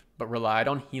weave, but relied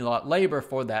on Helot labor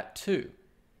for that too.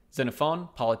 Xenophon,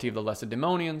 Polity of the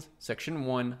Lacedaemonians, section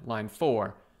 1, line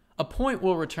 4, a point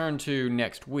we'll return to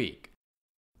next week.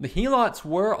 The Helots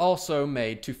were also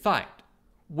made to fight.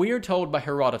 We are told by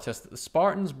Herodotus that the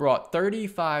Spartans brought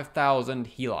 35,000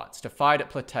 Helots to fight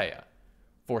at Plataea.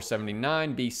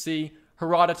 479 BC,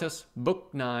 Herodotus, Book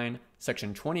 9,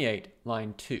 section 28,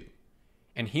 line 2.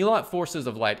 And Helot forces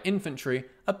of light infantry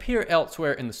appear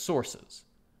elsewhere in the sources.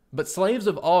 But slaves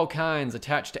of all kinds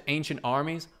attached to ancient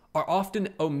armies are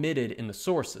often omitted in the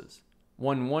sources.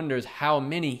 One wonders how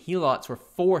many Helots were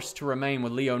forced to remain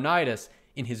with Leonidas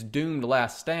in his doomed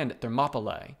last stand at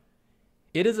Thermopylae.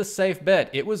 It is a safe bet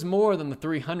it was more than the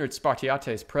 300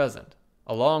 Spartiates present,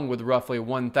 along with roughly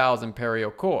 1,000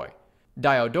 Perioikoi.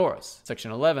 Diodorus,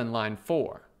 section 11, line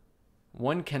 4.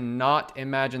 One cannot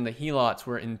imagine the Helots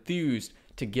were enthused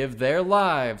to give their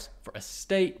lives for a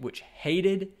state which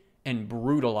hated and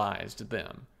brutalized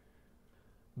them.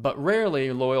 But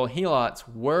rarely loyal Helots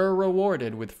were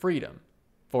rewarded with freedom.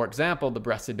 For example, the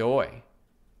Brasidae.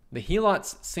 The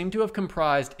Helots seem to have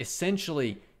comprised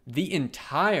essentially the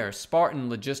entire Spartan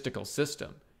logistical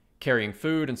system, carrying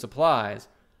food and supplies,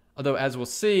 although as we'll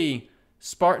see,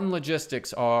 Spartan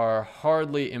logistics are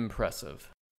hardly impressive.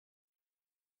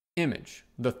 Image: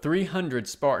 the 300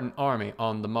 Spartan army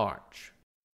on the march.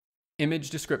 Image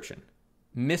description: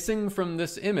 missing from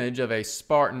this image of a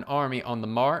Spartan army on the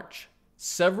march,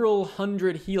 several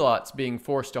hundred Helots being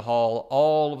forced to haul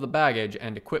all of the baggage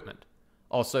and equipment.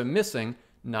 Also missing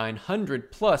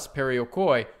 900 plus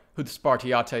Perioikoi who the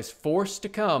Spartiates forced to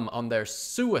come on their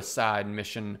suicide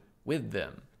mission with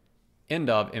them. End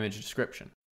of image description.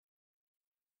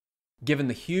 Given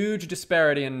the huge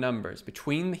disparity in numbers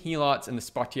between the Helots and the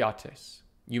Spartiates,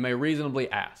 you may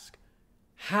reasonably ask,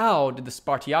 how did the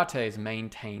Spartiates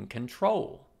maintain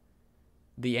control?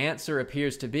 The answer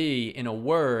appears to be, in a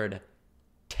word,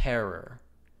 terror.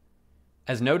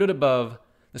 As noted above,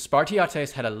 the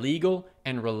Spartiates had a legal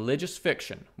and religious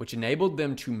fiction which enabled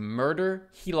them to murder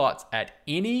Helots at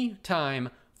any time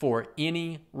for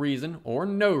any reason or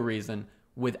no reason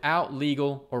without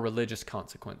legal or religious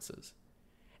consequences.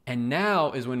 And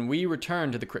now is when we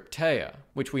return to the Crypteia,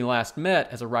 which we last met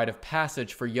as a rite of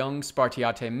passage for young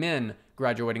Spartiate men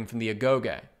graduating from the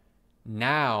Agoge.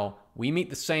 Now we meet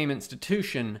the same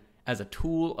institution as a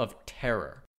tool of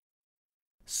terror.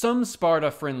 Some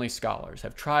Sparta-friendly scholars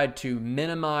have tried to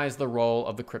minimize the role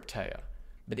of the Crypteia,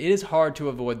 but it is hard to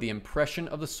avoid the impression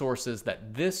of the sources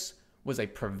that this was a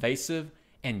pervasive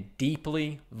and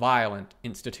deeply violent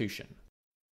institution.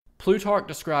 Plutarch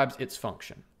describes its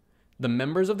function. The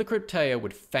members of the Crypteia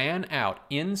would fan out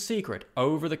in secret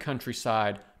over the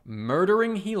countryside,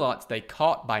 murdering Helots they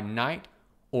caught by night,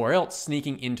 or else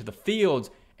sneaking into the fields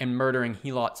and murdering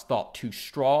Helots thought too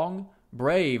strong,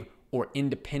 brave, or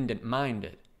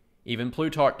independent-minded. Even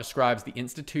Plutarch describes the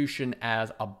institution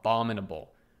as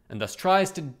abominable, and thus tries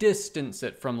to distance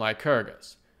it from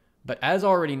Lycurgus. But as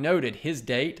already noted, his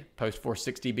date,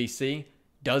 post-460 BC,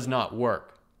 does not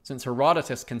work, since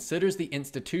Herodotus considers the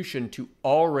institution to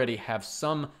already have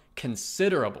some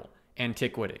considerable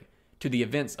antiquity to the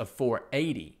events of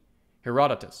 480.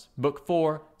 Herodotus, Book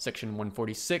 4, Section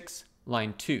 146,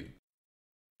 line 2.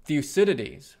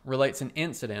 Thucydides relates an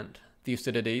incident,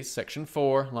 Thucydides, Section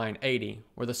 4, line 80,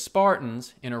 where the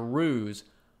Spartans, in a ruse,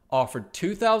 offered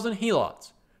 2,000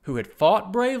 Helots, who had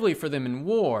fought bravely for them in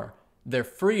war, their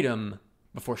freedom,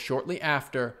 before shortly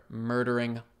after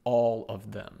murdering all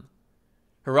of them.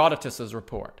 Herodotus's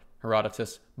report,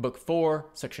 Herodotus, Book 4,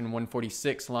 Section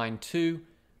 146, line 2,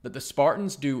 that the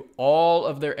Spartans do all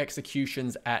of their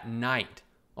executions at night,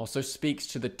 also speaks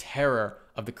to the terror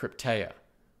of the Crypteia.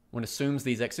 One assumes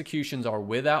these executions are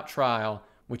without trial,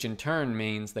 which in turn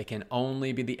means they can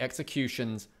only be the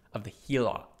executions of the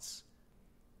Helots.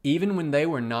 Even when they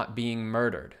were not being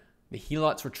murdered, the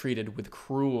Helots were treated with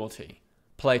cruelty.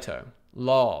 Plato,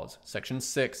 Laws, Section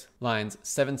 6, lines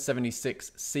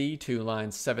 776c to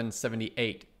lines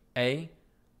 778a,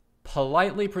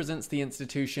 politely presents the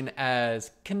institution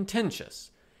as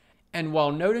contentious, and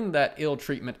while noting that ill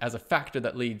treatment as a factor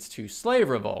that leads to slave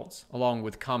revolts, along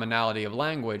with commonality of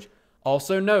language,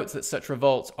 also notes that such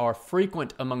revolts are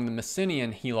frequent among the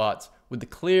Messenian Helots, with the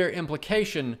clear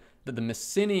implication that the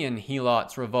Messenian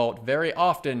Helots revolt very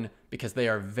often because they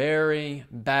are very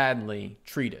badly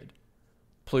treated.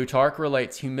 Plutarch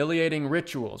relates humiliating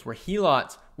rituals where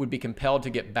Helots would be compelled to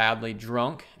get badly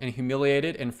drunk and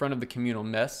humiliated in front of the communal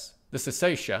mess, the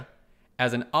Sysatia,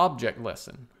 as an object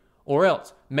lesson, or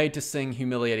else made to sing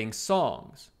humiliating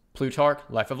songs. Plutarch,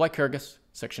 Life of Lycurgus,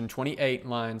 Section 28,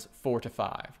 lines 4 to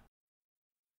 5.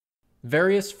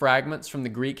 Various fragments from the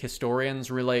Greek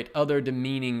historians relate other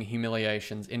demeaning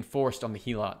humiliations enforced on the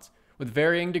Helots, with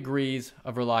varying degrees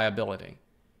of reliability.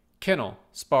 Kennel,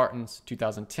 Spartans,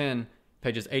 2010,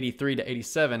 pages 83 to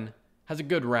 87, has a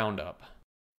good roundup.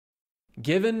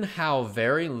 Given how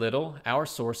very little our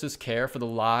sources care for the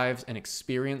lives and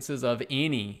experiences of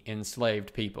any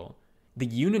enslaved people, the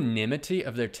unanimity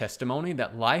of their testimony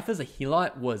that life as a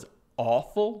Helot was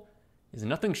awful is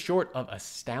nothing short of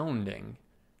astounding.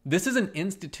 This is an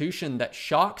institution that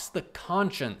shocks the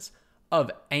conscience of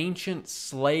ancient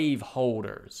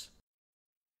slaveholders.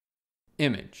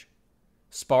 Image: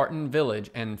 Spartan village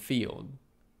and field.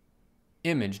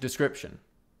 Image description: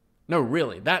 no,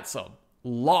 really, that's a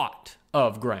lot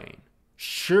of grain.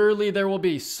 Surely there will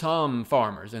be some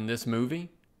farmers in this movie.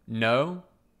 No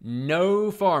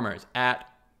farmers at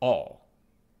all.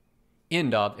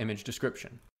 End of image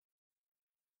description.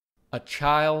 A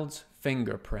child's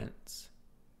fingerprints.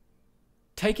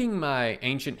 Taking my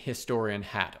ancient historian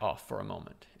hat off for a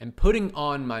moment and putting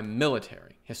on my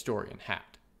military historian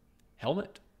hat.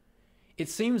 Helmet? It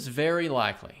seems very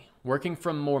likely, working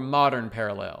from more modern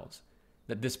parallels,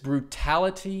 that this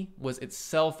brutality was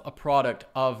itself a product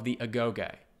of the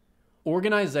Agoge,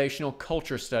 organizational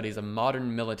culture studies of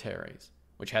modern militaries,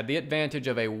 which had the advantage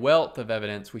of a wealth of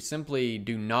evidence we simply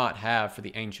do not have for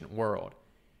the ancient world,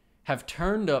 have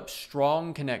turned up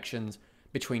strong connections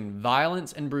between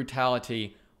violence and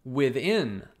brutality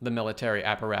within the military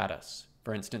apparatus,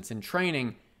 for instance in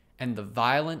training, and the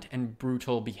violent and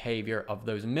brutal behavior of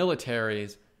those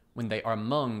militaries when they are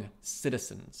among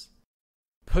citizens.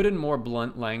 Put in more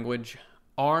blunt language,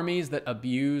 armies that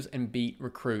abuse and beat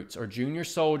recruits or junior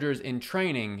soldiers in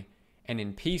training and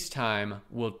in peacetime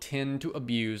will tend to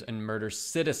abuse and murder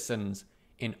citizens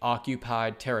in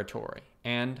occupied territory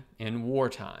and in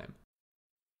wartime.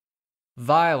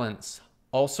 Violence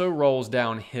also rolls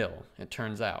downhill, it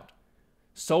turns out.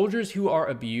 Soldiers who are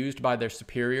abused by their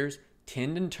superiors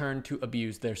tend in turn to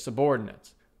abuse their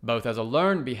subordinates, both as a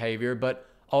learned behavior but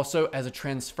also as a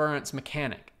transference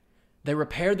mechanic. They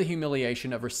repair the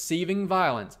humiliation of receiving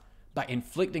violence by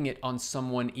inflicting it on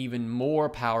someone even more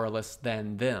powerless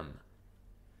than them.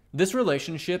 This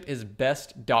relationship is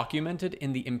best documented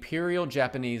in the Imperial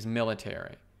Japanese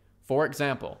military. For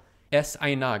example, S.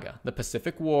 Ainaga, The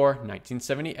Pacific War,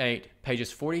 1978,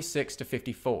 pages 46 to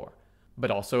 54, but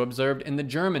also observed in the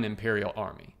German Imperial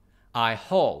Army. I.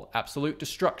 Hull, Absolute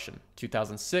Destruction,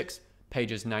 2006,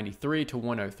 pages 93 to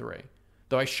 103.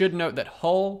 Though I should note that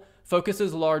Hull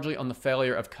focuses largely on the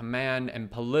failure of command and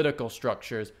political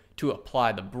structures to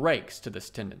apply the brakes to this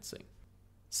tendency.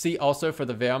 See also for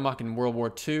the Wehrmacht in World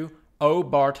War II, O.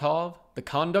 Bartov, The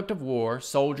Conduct of War,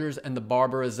 Soldiers and the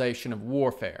Barbarization of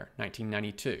Warfare,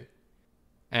 1992.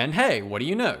 And hey, what do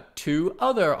you know? 2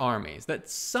 other armies that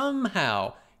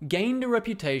somehow gained a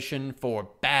reputation for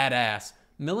badass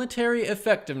military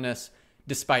effectiveness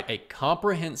despite a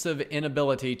comprehensive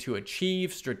inability to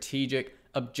achieve strategic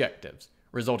objectives,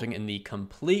 resulting in the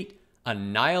complete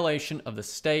annihilation of the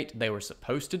state they were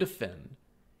supposed to defend.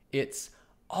 It's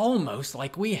almost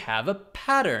like we have a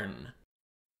pattern.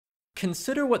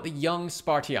 Consider what the young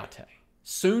Spartiate,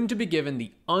 soon to be given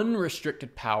the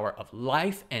unrestricted power of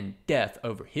life and death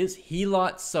over his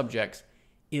Helot subjects,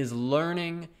 is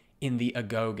learning in the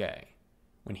agoge.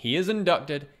 When he is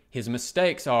inducted, his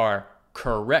mistakes are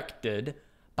corrected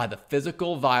by the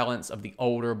physical violence of the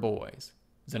older boys.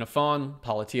 Xenophon,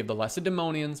 Polity of the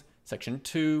Lacedaemonians, section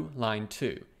 2, line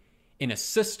 2. In a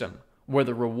system where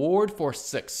the reward for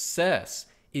success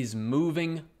is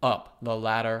moving up the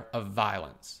ladder of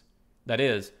violence. That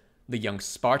is, the young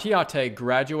Spartiate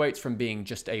graduates from being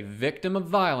just a victim of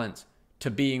violence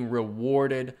to being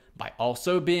rewarded by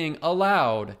also being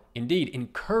allowed, indeed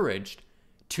encouraged,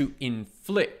 to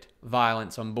inflict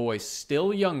violence on boys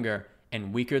still younger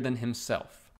and weaker than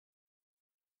himself.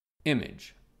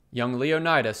 Image: young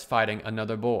Leonidas fighting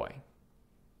another boy.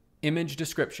 Image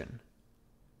description: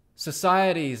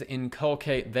 societies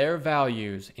inculcate their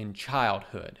values in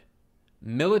childhood.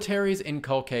 Militaries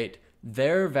inculcate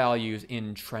their values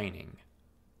in training.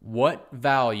 What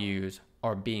values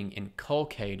are being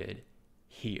inculcated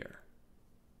here?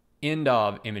 End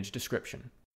of image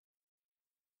description.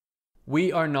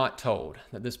 We are not told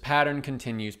that this pattern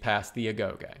continues past the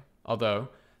agoge, although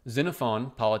Xenophon,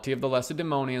 Polity of the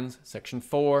Lacedaemonians, section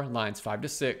 4, lines 5 to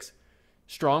 6,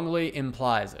 strongly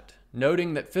implies it,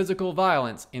 noting that physical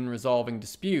violence in resolving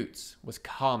disputes was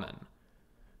common.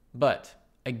 But,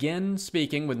 again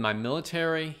speaking with my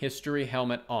military history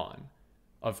helmet on,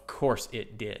 of course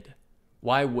it did.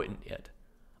 Why wouldn't it?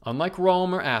 Unlike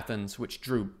Rome or Athens, which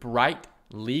drew bright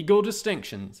legal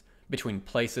distinctions between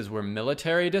places where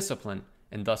military discipline,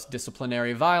 and thus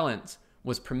disciplinary violence,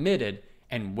 was permitted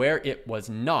and where it was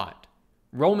not,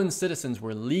 Roman citizens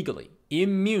were legally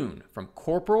immune from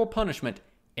corporal punishment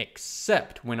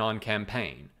except when on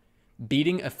campaign.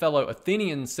 Beating a fellow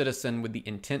Athenian citizen with the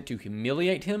intent to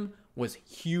humiliate him was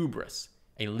hubris,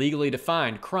 a legally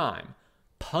defined crime,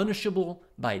 punishable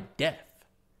by death.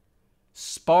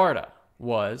 Sparta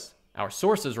was, our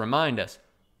sources remind us,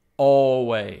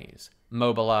 always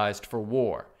mobilized for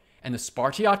war, and the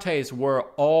Spartiates were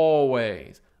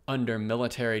always under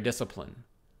military discipline.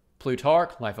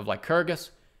 Plutarch, Life of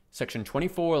Lycurgus, section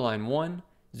 24, line 1,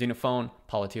 Xenophon,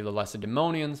 Polity of the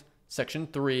Lacedaemonians, section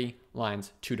 3,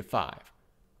 lines 2 to 5.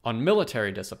 On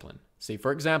military discipline, see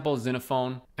for example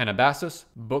Xenophon, Anabasis,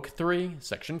 Book 3,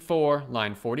 section 4,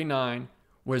 line 49,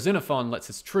 where Xenophon lets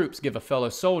his troops give a fellow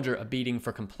soldier a beating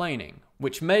for complaining,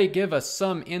 which may give us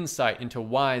some insight into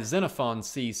why Xenophon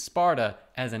sees Sparta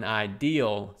as an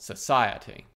ideal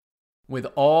society. With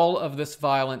all of this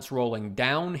violence rolling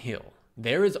downhill,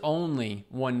 there is only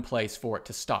one place for it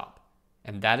to stop,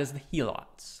 and that is the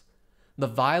Helots. The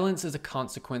violence is a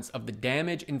consequence of the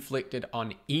damage inflicted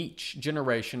on each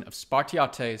generation of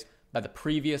Spartiates by the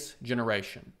previous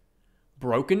generation.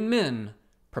 Broken men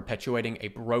perpetuating a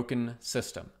broken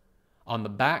system, on the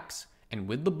backs and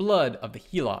with the blood of the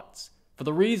Helots, for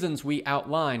the reasons we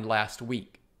outlined last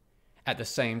week. At the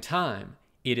same time,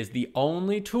 it is the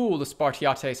only tool the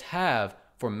Spartiates have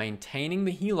for maintaining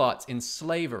the Helots in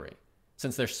slavery,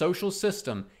 since their social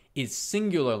system is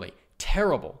singularly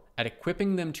terrible at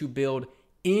equipping them to build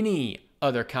any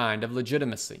other kind of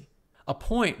legitimacy, a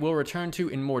point we'll return to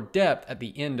in more depth at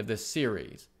the end of this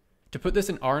series. To put this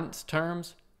in Arendt's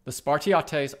terms, the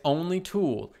Spartiates' only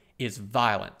tool is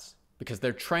violence, because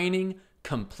their training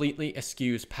completely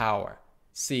eschews power.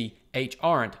 See H.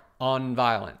 Arendt on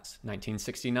Violence,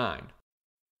 1969.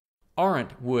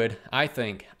 Arendt would, I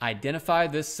think, identify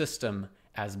this system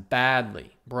as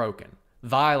badly broken,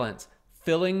 violence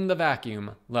filling the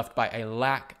vacuum left by a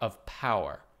lack of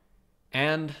power.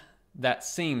 And that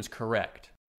seems correct.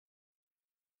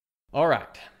 All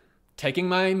right, taking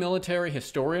my military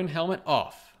historian helmet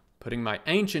off, putting my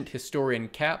ancient historian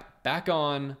cap back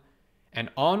on, and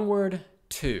onward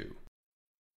to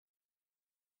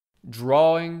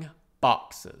drawing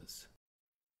boxes.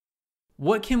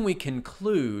 What can we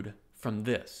conclude from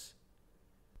this?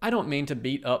 I don't mean to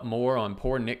beat up more on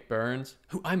poor Nick Burns,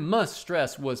 who I must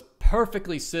stress was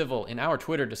perfectly civil in our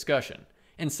Twitter discussion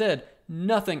and said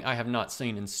nothing I have not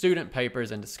seen in student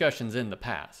papers and discussions in the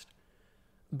past.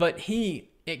 But he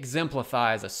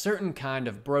exemplifies a certain kind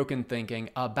of broken thinking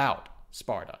about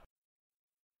Sparta.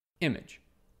 Image.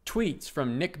 Tweets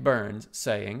from Nick Burns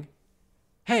saying,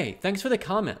 "Hey, thanks for the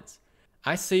comments.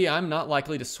 I see I'm not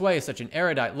likely to sway such an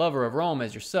erudite lover of Rome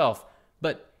as yourself,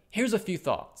 but here's a few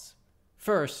thoughts.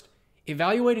 First,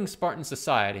 evaluating Spartan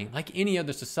society, like any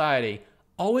other society,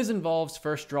 always involves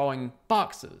first drawing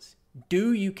boxes.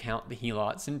 Do you count the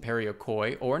Helots in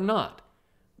Perioikoi or not?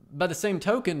 By the same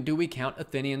token, do we count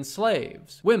Athenian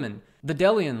slaves, women, the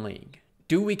Delian League?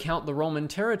 Do we count the Roman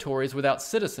territories without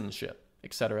citizenship,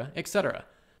 etc., etc.?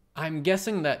 I'm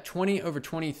guessing that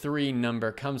 20/23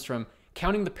 number comes from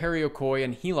counting the Perioikoi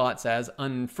and Helots as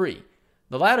unfree.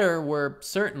 The latter were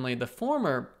certainly, the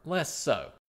former less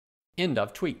so." End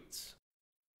of tweets.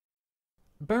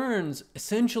 Burns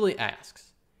essentially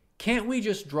asks, can't we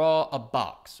just draw a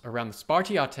box around the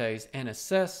Spartiates and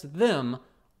assess them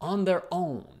on their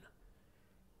own?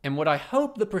 And what I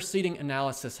hope the preceding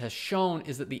analysis has shown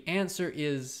is that the answer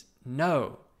is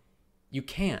no, you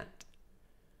can't.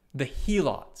 The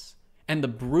Helots and the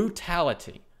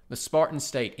brutality the Spartan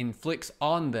state inflicts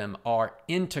on them are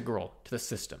integral to the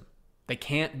system. They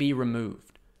can't be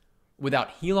removed.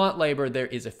 Without Helot labor, there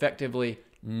is effectively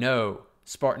no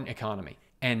Spartan economy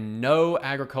and no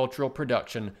agricultural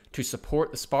production to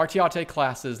support the Spartiate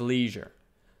class's leisure.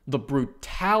 The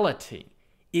brutality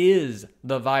is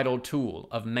the vital tool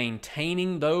of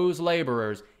maintaining those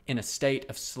laborers in a state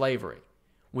of slavery.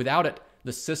 Without it,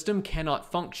 the system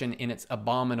cannot function in its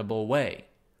abominable way.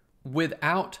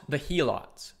 Without the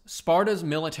Helots, Sparta's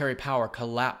military power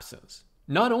collapses,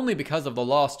 not only because of the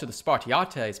loss to the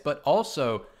Spartiates, but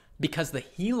also because the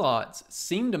Helots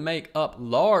seem to make up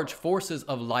large forces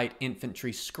of light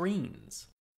infantry screens.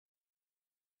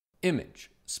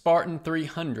 Image, Spartan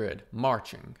 300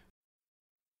 marching.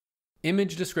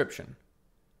 Image description.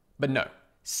 But no,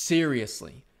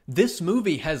 seriously, this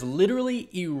movie has literally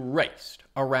erased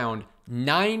around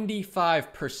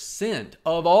 95%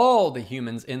 of all the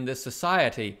humans in this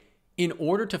society in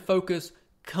order to focus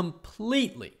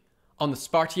completely on the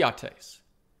Spartiates.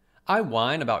 I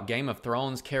whine about Game of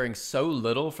Thrones caring so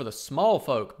little for the small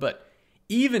folk, but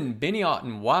even Benioff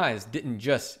and Wise didn't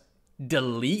just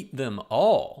delete them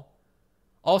all.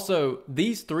 Also,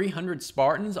 these 300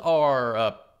 Spartans are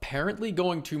apparently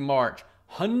going to march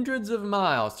hundreds of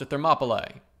miles to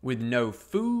Thermopylae with no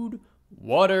food,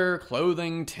 water,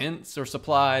 clothing, tents, or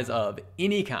supplies of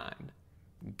any kind.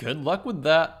 Good luck with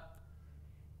that.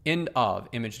 End of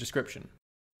image description.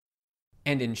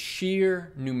 And in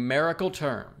sheer numerical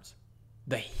terms,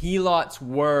 the Helots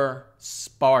were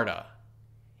Sparta.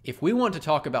 If we want to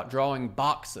talk about drawing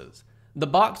boxes, the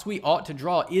box we ought to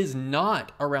draw is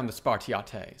not around the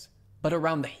Spartiates, but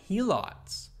around the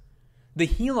Helots. The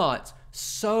Helots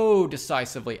so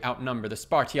decisively outnumber the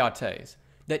Spartiates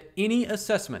that any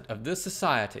assessment of this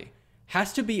society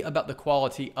has to be about the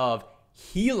quality of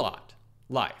Helot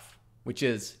life, which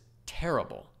is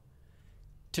terrible.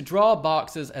 To draw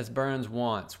boxes as Burns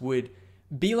wants would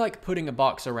be like putting a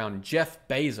box around Jeff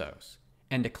Bezos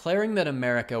and declaring that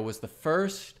America was the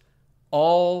first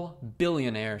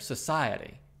all-billionaire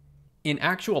society. In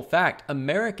actual fact,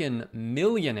 American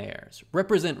millionaires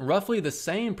represent roughly the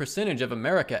same percentage of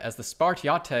America as the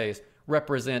Spartiates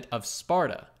represent of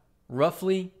Sparta,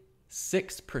 roughly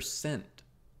 6%.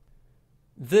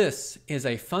 This is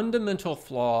a fundamental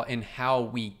flaw in how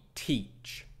we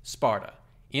teach Sparta,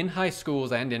 in high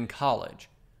schools and in college.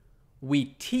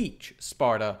 We teach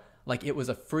Sparta like it was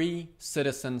a free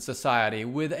citizen society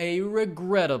with a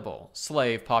regrettable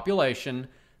slave population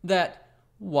that,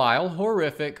 while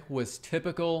horrific, was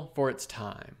typical for its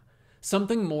time.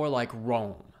 Something more like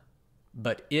Rome.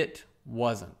 But it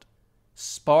wasn't.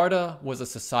 Sparta was a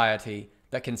society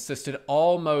that consisted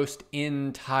almost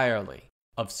entirely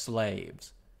of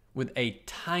slaves, with a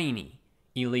tiny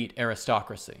elite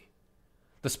aristocracy.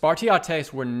 The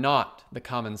Spartiates were not the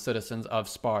common citizens of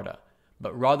Sparta,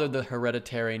 but rather the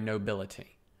hereditary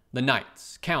nobility, the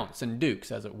knights, counts, and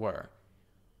dukes, as it were.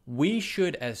 We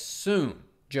should as soon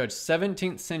judged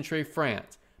 17th century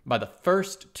France by the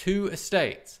first two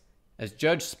estates, as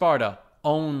judged Sparta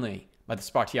only by the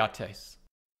Spartiates.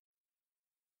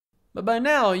 But by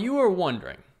now you are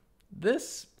wondering,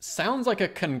 this sounds like a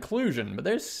conclusion, but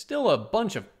there's still a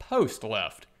bunch of post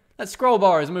left. That scroll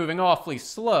bar is moving awfully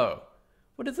slow.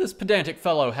 What does this pedantic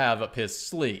fellow have up his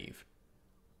sleeve?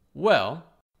 Well,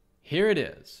 here it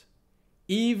is.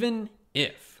 Even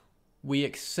if we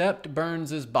accept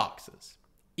Burns's boxes,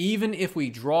 even if we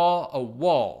draw a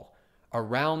wall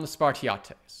around the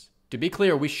Spartiates, to be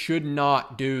clear, we should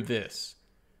not do this.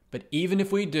 But even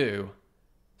if we do,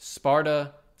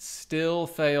 Sparta still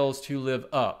fails to live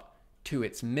up to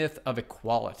its myth of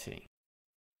equality.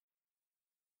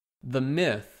 The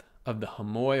myth of the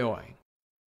homoioi.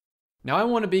 Now I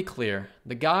want to be clear,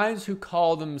 the guys who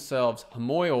call themselves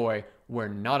homoioi were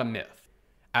not a myth.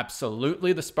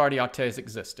 Absolutely the Spartiates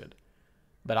existed.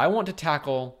 But I want to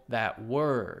tackle that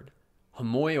word,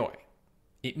 homoioi.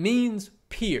 It means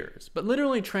peers, but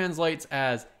literally translates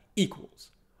as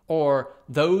equals, or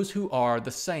those who are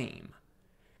the same.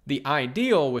 The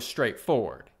ideal was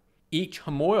straightforward. Each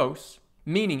homoios,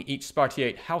 meaning each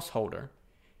Spartiate householder,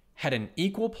 had an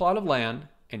equal plot of land,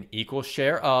 an equal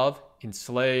share of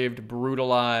enslaved,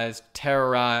 brutalized,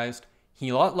 terrorized,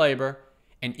 Helot labor,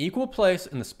 an equal place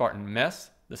in the Spartan mess,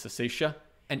 the Syssitia,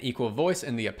 an equal voice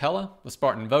in the Apella, the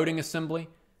Spartan voting assembly.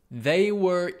 They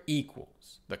were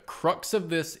equals. The crux of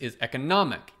this is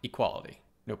economic equality.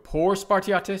 No poor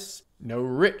Spartiates, no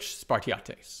rich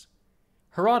Spartiates.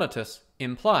 Herodotus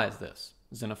implies this.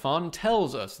 Xenophon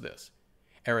tells us this.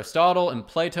 Aristotle and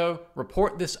Plato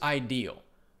report this ideal.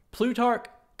 Plutarch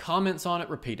comments on it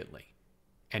repeatedly.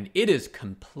 And it is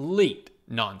complete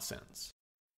nonsense.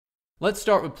 Let's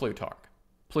start with Plutarch.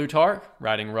 Plutarch,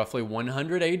 writing roughly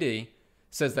 100 AD,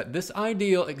 says that this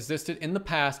ideal existed in the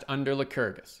past under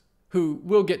Lycurgus, who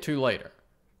we'll get to later.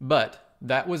 But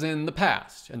that was in the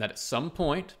past, and that at some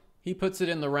point, he puts it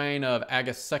in the reign of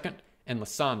Agus II and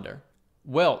Lysander,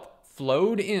 Welp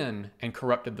flowed in and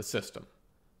corrupted the system.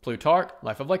 Plutarch,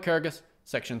 Life of Lycurgus,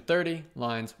 section 30,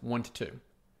 lines 1-2.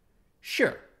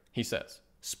 Sure, he says,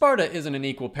 Sparta isn't an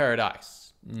equal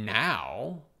paradise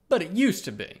now, but it used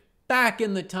to be, back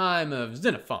in the time of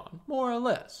Xenophon, more or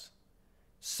less.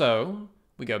 So,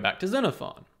 we go back to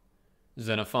Xenophon.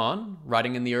 Xenophon,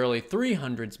 writing in the early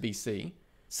 300s BC,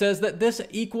 says that this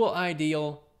equal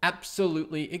ideal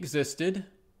absolutely existed.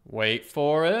 Wait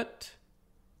for it.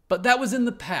 But that was in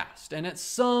the past, and at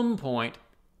some point,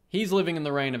 he's living in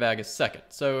the reign of Agus II,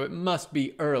 so it must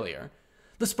be earlier.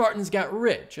 The Spartans got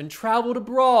rich and traveled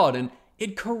abroad, and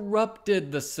it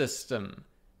corrupted the system.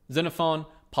 Xenophon,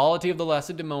 Polity of the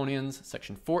Lacedaemonians,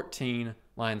 section 14,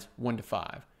 lines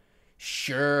 1-5.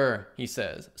 Sure, he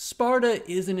says, Sparta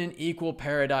isn't an equal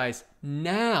paradise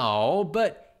now,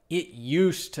 but it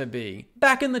used to be,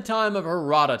 back in the time of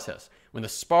Herodotus, when the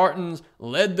Spartans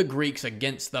led the Greeks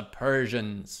against the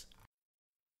Persians.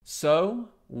 So,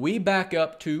 we back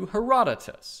up to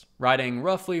Herodotus, writing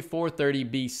roughly 430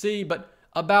 BC, but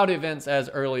about events as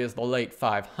early as the late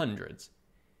 500s.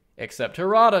 Except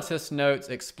Herodotus notes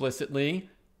explicitly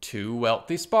two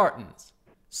wealthy Spartans,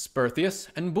 Sperthius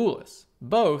and Bullus,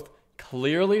 both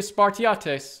clearly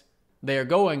Spartiates. They are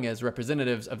going as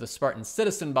representatives of the Spartan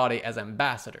citizen body as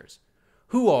ambassadors,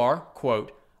 who are,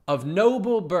 quote, of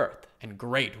noble birth and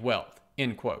great wealth,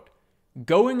 end quote,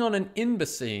 going on an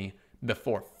embassy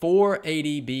before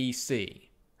 480 BC.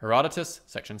 Herodotus,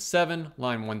 section 7,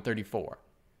 line 134.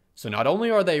 So not only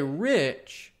are they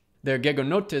rich, they're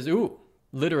gegonotes,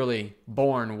 literally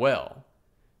born well,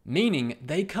 meaning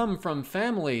they come from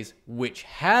families which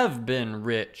have been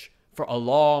rich for a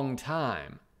long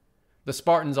time. The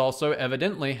Spartans also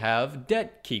evidently have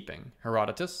debt keeping,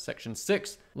 Herodotus, section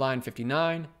 6, line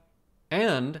 59,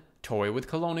 and toy with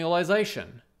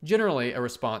colonialization, generally a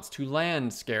response to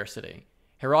land scarcity,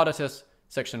 Herodotus,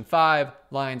 section 5,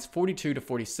 lines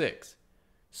 42-46.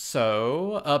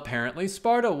 So, apparently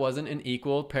Sparta wasn't an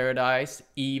equal paradise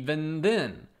even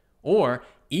then, or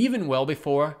even well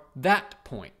before that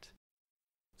point.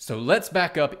 So let's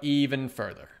back up even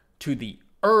further to the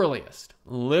earliest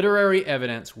literary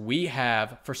evidence we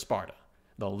have for Sparta,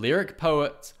 the lyric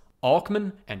poets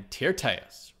Alcman and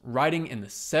Tyrtaeus, writing in the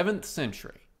 7th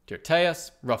century.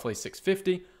 Tyrtaeus, roughly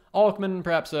 650, Alcman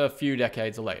perhaps a few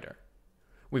decades later.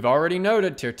 We've already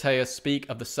noted Tyrtaeus speak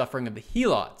of the suffering of the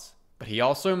Helots, but he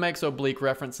also makes oblique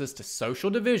references to social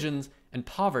divisions and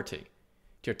poverty.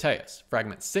 Tyrtaeus,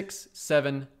 fragment 6,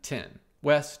 7, 10,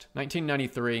 West,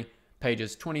 1993,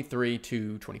 pages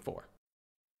 23-24.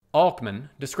 Alcman,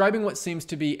 describing what seems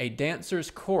to be a dancer's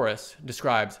chorus,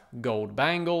 describes gold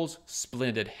bangles,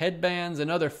 splendid headbands, and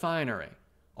other finery.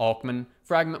 Alkman,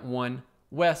 Fragment 1,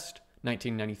 West,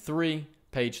 1993,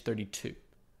 page 32.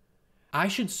 I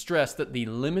should stress that the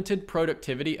limited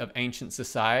productivity of ancient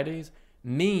societies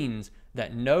means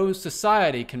that no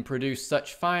society can produce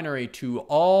such finery to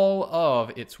all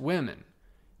of its women.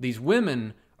 These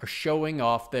women are showing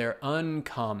off their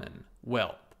uncommon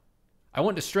wealth. I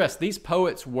want to stress these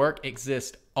poets' work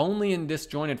exists only in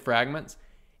disjointed fragments,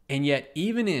 and yet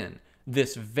even in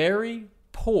this very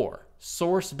poor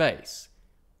source base,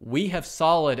 we have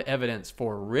solid evidence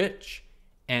for rich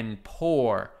and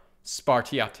poor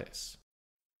Spartiates.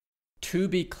 To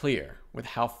be clear with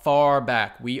how far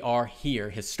back we are here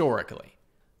historically,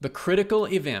 the critical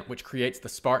event which creates the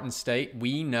Spartan state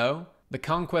we know, the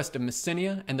conquest of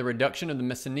Messenia and the reduction of the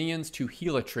Messenians to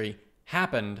helotry,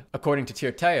 happened, according to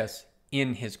Tyrtaeus,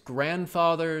 in his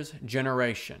grandfather's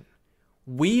generation.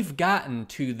 We've gotten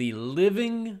to the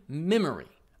living memory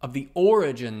of the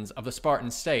origins of the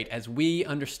Spartan state as we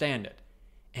understand it,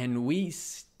 and we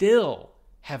still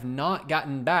have not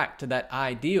gotten back to that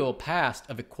ideal past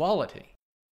of equality.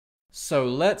 So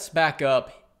let's back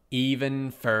up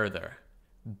even further,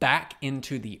 back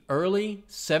into the early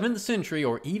 7th century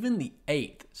or even the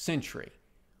 8th century.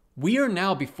 We are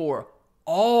now before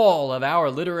all of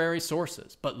our literary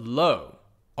sources, but lo,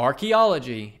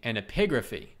 archaeology and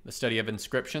epigraphy, the study of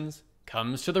inscriptions,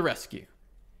 comes to the rescue.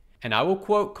 And I will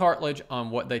quote cartilage on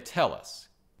what they tell us.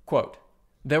 Quote,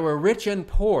 "There were rich and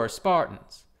poor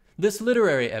Spartans. This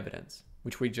literary evidence,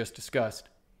 which we just discussed,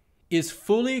 is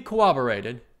fully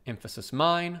corroborated, emphasis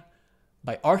mine,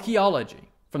 by archaeology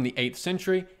from the 8th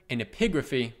century and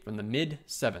epigraphy from the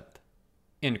mid-7th."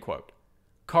 End quote.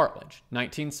 Cartilage,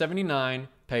 1979,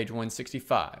 page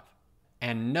 165.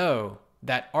 And no,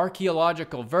 that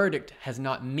archaeological verdict has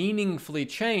not meaningfully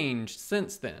changed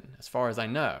since then, as far as I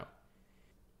know.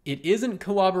 It isn't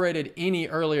corroborated any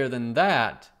earlier than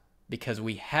that because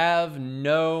we have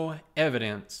no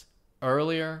evidence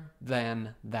earlier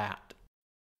than that.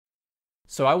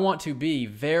 So I want to be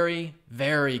very,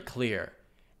 very clear.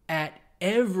 At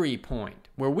every point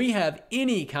where we have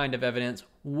any kind of evidence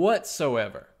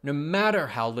whatsoever, no matter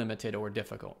how limited or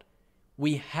difficult,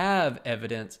 we have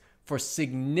evidence for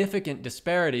significant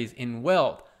disparities in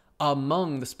wealth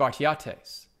among the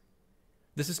Spartiates.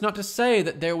 This is not to say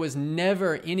that there was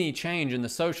never any change in the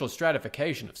social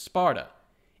stratification of Sparta.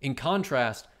 In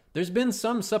contrast, there's been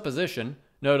some supposition,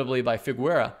 notably by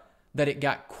Figuera, that it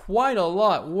got quite a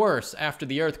lot worse after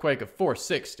the earthquake of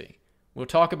 460. We'll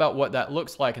talk about what that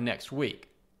looks like next week.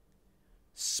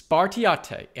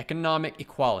 Spartiate economic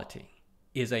equality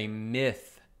is a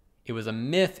myth. It was a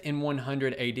myth in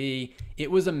 100 AD.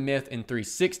 It was a myth in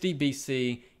 360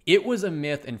 BC. It was a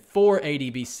myth in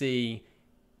 480 BC.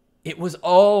 It was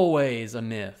always a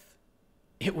myth.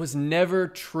 It was never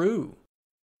true.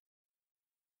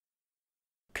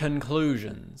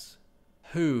 Conclusions.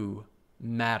 Who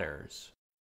matters?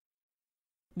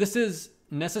 This is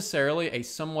necessarily a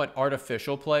somewhat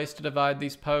artificial place to divide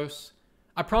these posts.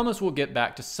 I promise we'll get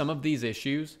back to some of these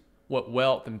issues, what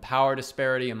wealth and power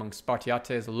disparity among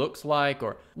Spartiates looks like,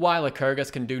 or why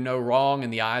Lycurgus can do no wrong in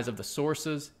the eyes of the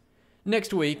sources,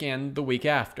 next week and the week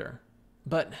after.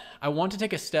 But I want to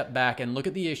take a step back and look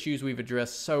at the issues we've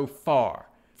addressed so far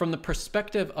from the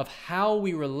perspective of how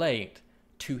we relate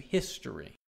to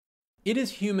history. It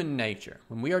is human nature,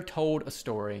 when we are told a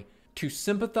story, to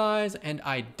sympathize and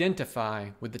identify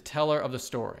with the teller of the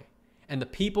story and the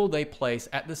people they place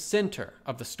at the center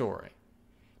of the story.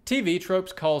 TV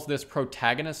Tropes calls this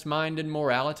protagonist-minded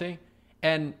morality,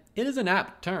 and it is an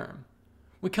apt term.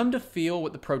 We come to feel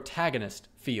what the protagonist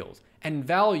feels and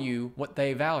value what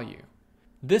they value.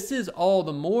 This is all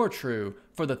the more true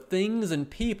for the things and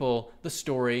people the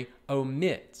story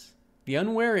omits. The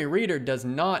unwary reader does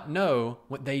not know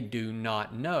what they do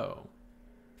not know.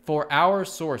 For our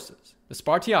sources, the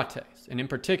Spartiates, and in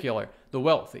particular the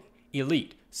wealthy,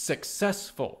 elite,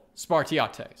 successful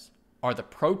Spartiates, are the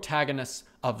protagonists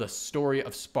of the story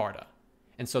of Sparta.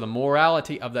 And so the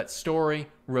morality of that story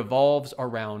revolves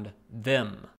around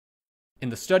them. In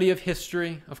the study of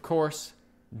history, of course,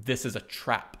 this is a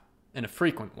trap, and a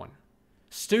frequent one.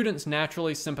 Students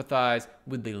naturally sympathize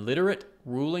with the literate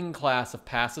ruling class of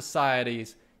past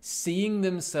societies, seeing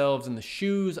themselves in the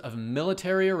shoes of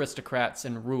military aristocrats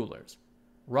and rulers,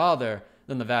 rather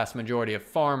than the vast majority of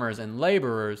farmers and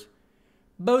laborers,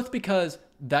 both because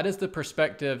that is the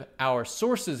perspective our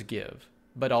sources give,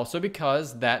 but also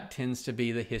because that tends to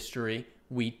be the history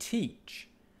we teach,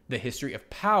 the history of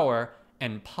power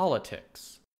and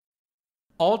politics.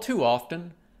 All too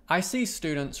often, I see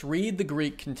students read the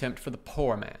Greek contempt for the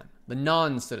poor man, the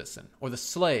non-citizen, or the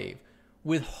slave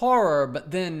with horror,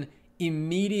 but then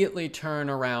immediately turn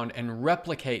around and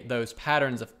replicate those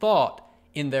patterns of thought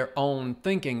in their own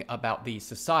thinking about these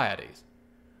societies.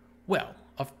 Well,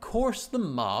 of course the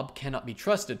mob cannot be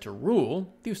trusted to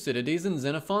rule. Thucydides and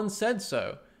Xenophon said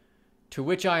so. To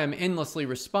which I am endlessly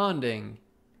responding,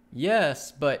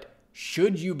 yes, but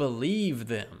should you believe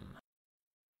them?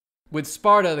 With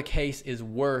Sparta, the case is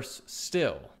worse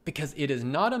still, because it is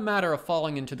not a matter of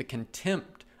falling into the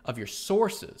contempt of your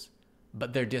sources,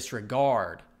 but their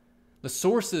disregard. The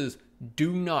sources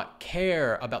do not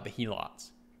care about the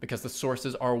Helots, because the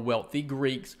sources are wealthy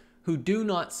Greeks who do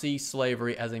not see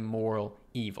slavery as a moral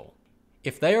evil.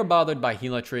 If they are bothered by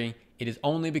helotry, it is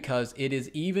only because it is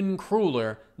even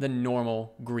crueler than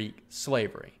normal Greek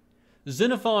slavery.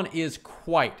 Xenophon is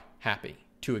quite happy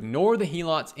to ignore the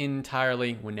Helots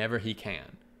entirely whenever he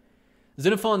can.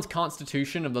 Xenophon's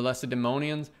constitution of the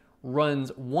Lacedaemonians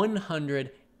runs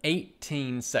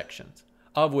 118 sections,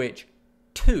 of which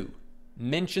 2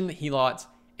 mention the Helots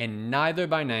and neither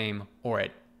by name or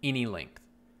at any length.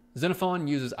 Xenophon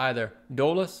uses either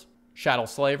doulos, chattel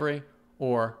slavery,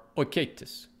 or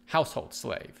oiketis, household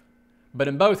slave. But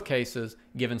in both cases,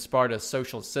 given Sparta's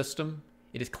social system,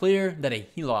 it is clear that a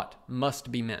Helot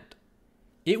must be meant.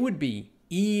 It would be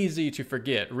easy to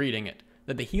forget, reading it,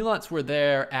 that the Helots were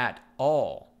there at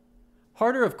all.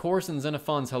 Harder, of course, in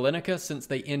Xenophon's Hellenica, since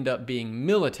they end up being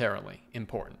militarily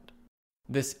important.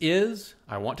 This is,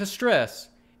 I want to stress,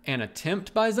 an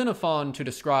attempt by Xenophon to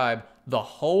describe the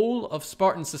whole of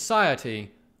Spartan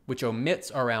society, which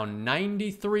omits around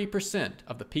 93%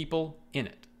 of the people in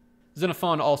it.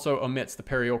 Xenophon also omits the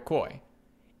Perioikoi,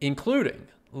 including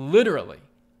literally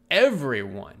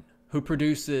everyone who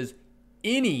produces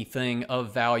anything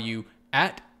of value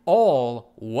at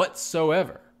all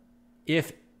whatsoever.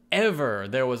 If ever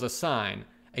there was a sign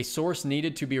a source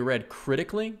needed to be read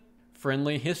critically,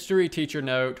 friendly history teacher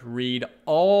note, read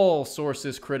all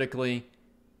sources critically,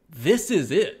 this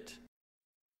is it.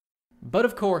 But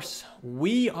of course,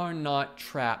 we are not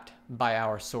trapped by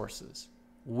our sources.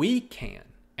 We can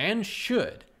and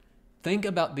should think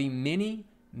about the many,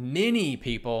 many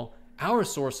people our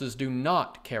sources do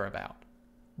not care about.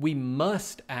 We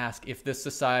must ask if this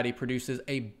society produces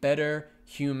a better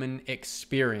human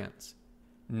experience,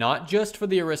 not just for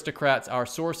the aristocrats our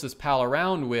sources pal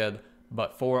around with,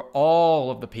 but for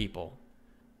all of the people.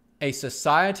 A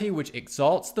society which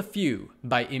exalts the few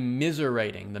by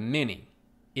immiserating the many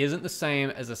isn't the same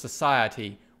as a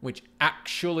society which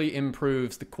actually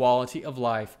improves the quality of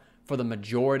life for the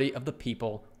majority of the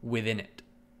people within it.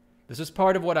 This is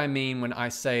part of what I mean when I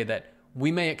say that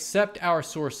we may accept our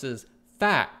sources'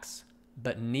 facts,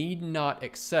 but need not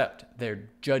accept their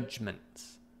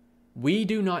judgments. We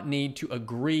do not need to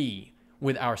agree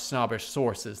with our snobbish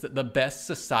sources that the best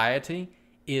society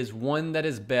is one that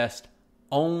is best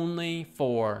only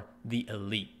for the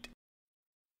elite.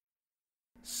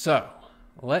 So,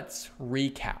 let's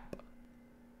recap.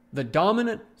 The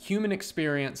dominant human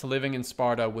experience living in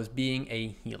Sparta was being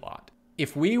a Helot.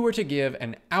 If we were to give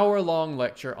an hour-long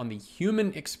lecture on the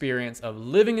human experience of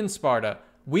living in Sparta,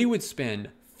 we would spend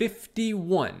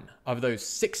 51 of those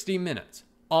 60 minutes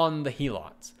on the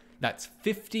Helots. That's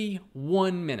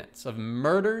 51 minutes of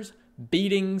murders,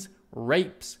 beatings,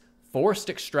 rapes, forced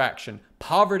extraction,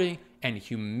 poverty, and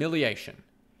humiliation.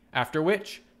 After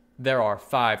which, there are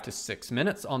 5 to 6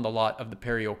 minutes on the lot of the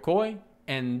Perioikoi,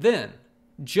 and then,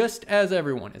 just as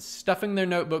everyone is stuffing their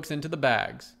notebooks into the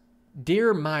bags,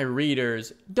 dear my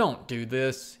readers, don't do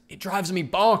this. It drives me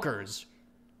bonkers.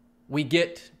 We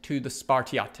get to the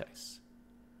Spartiates.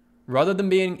 Rather than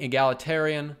being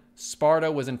egalitarian,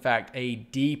 Sparta was in fact a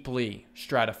deeply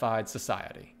stratified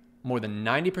society. More than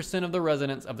 90% of the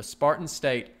residents of the Spartan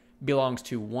state belongs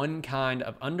to one kind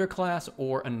of underclass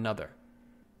or another.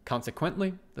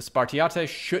 Consequently, the Spartiates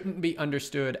shouldn't be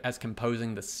understood as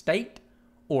composing the state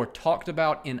or talked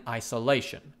about in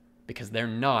isolation, because they're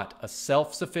not a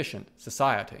self-sufficient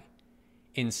society.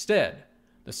 Instead,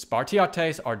 the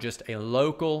Spartiates are just a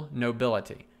local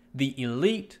nobility, the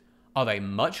elite of a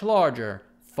much larger,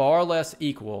 far less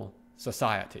equal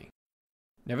society.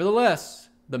 Nevertheless,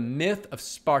 the myth of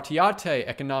Spartiate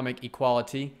economic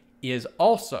equality is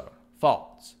also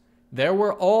false. There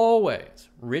were always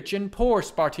rich and poor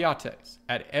Spartiates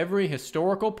at every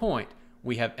historical point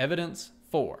we have evidence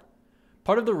for.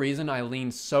 Part of the reason I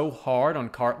lean so hard on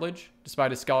Cartledge,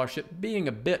 despite his scholarship being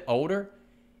a bit older,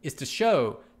 is to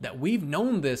show that we've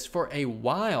known this for a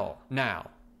while now.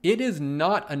 It is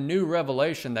not a new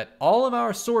revelation that all of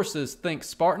our sources think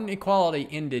Spartan equality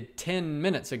ended 10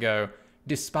 minutes ago,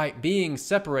 despite being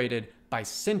separated by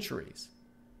centuries.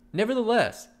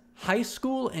 Nevertheless, high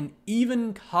school and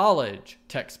even college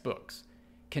textbooks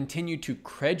continue to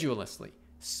credulously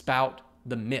spout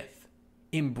the myth,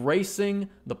 embracing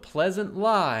the pleasant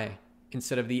lie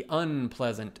instead of the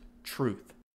unpleasant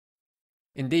truth.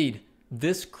 Indeed,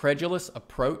 this credulous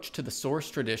approach to the source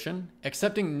tradition,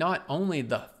 accepting not only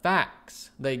the facts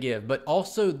they give, but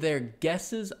also their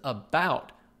guesses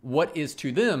about what is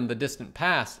to them the distant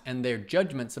past and their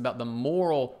judgments about the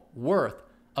moral worth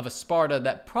of a Sparta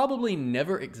that probably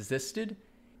never existed,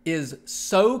 is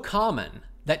so common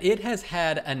that it has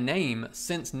had a name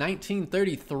since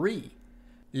 1933,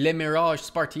 Le Mirage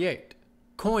Spartiate,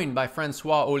 coined by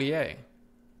Francois Ollier.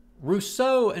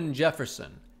 Rousseau and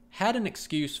Jefferson had an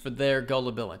excuse for their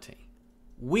gullibility.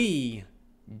 We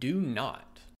do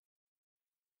not.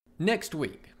 Next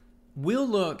week, we'll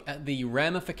look at the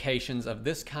ramifications of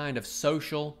this kind of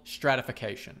social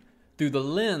stratification through the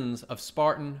lens of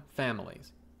Spartan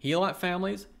families, Helot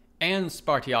families, and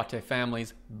Spartiate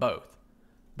families both.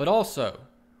 But also,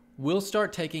 we'll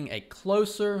start taking a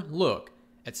closer look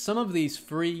at some of these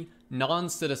free,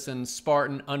 non-citizen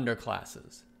Spartan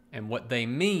underclasses and what they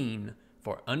mean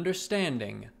for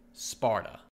understanding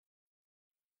Sparta.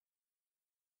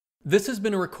 This has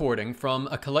been a recording from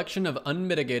a collection of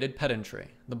Unmitigated Pedantry,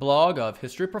 the blog of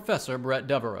history professor Bret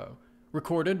Devereaux,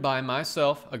 recorded by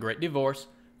myself, a great divorce,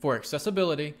 for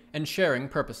accessibility and sharing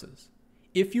purposes.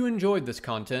 If you enjoyed this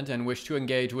content and wish to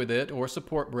engage with it or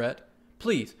support Bret,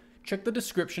 please check the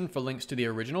description for links to the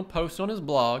original posts on his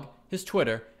blog, his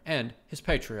Twitter, and his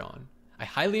Patreon. I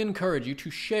highly encourage you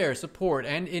to share, support,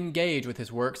 and engage with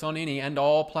his works on any and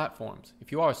all platforms,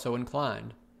 if you are so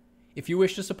inclined. If you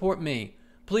wish to support me,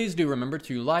 please do remember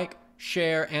to like,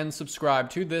 share, and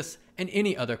subscribe to this and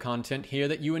any other content here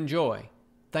that you enjoy.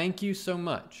 Thank you so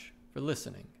much for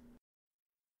listening.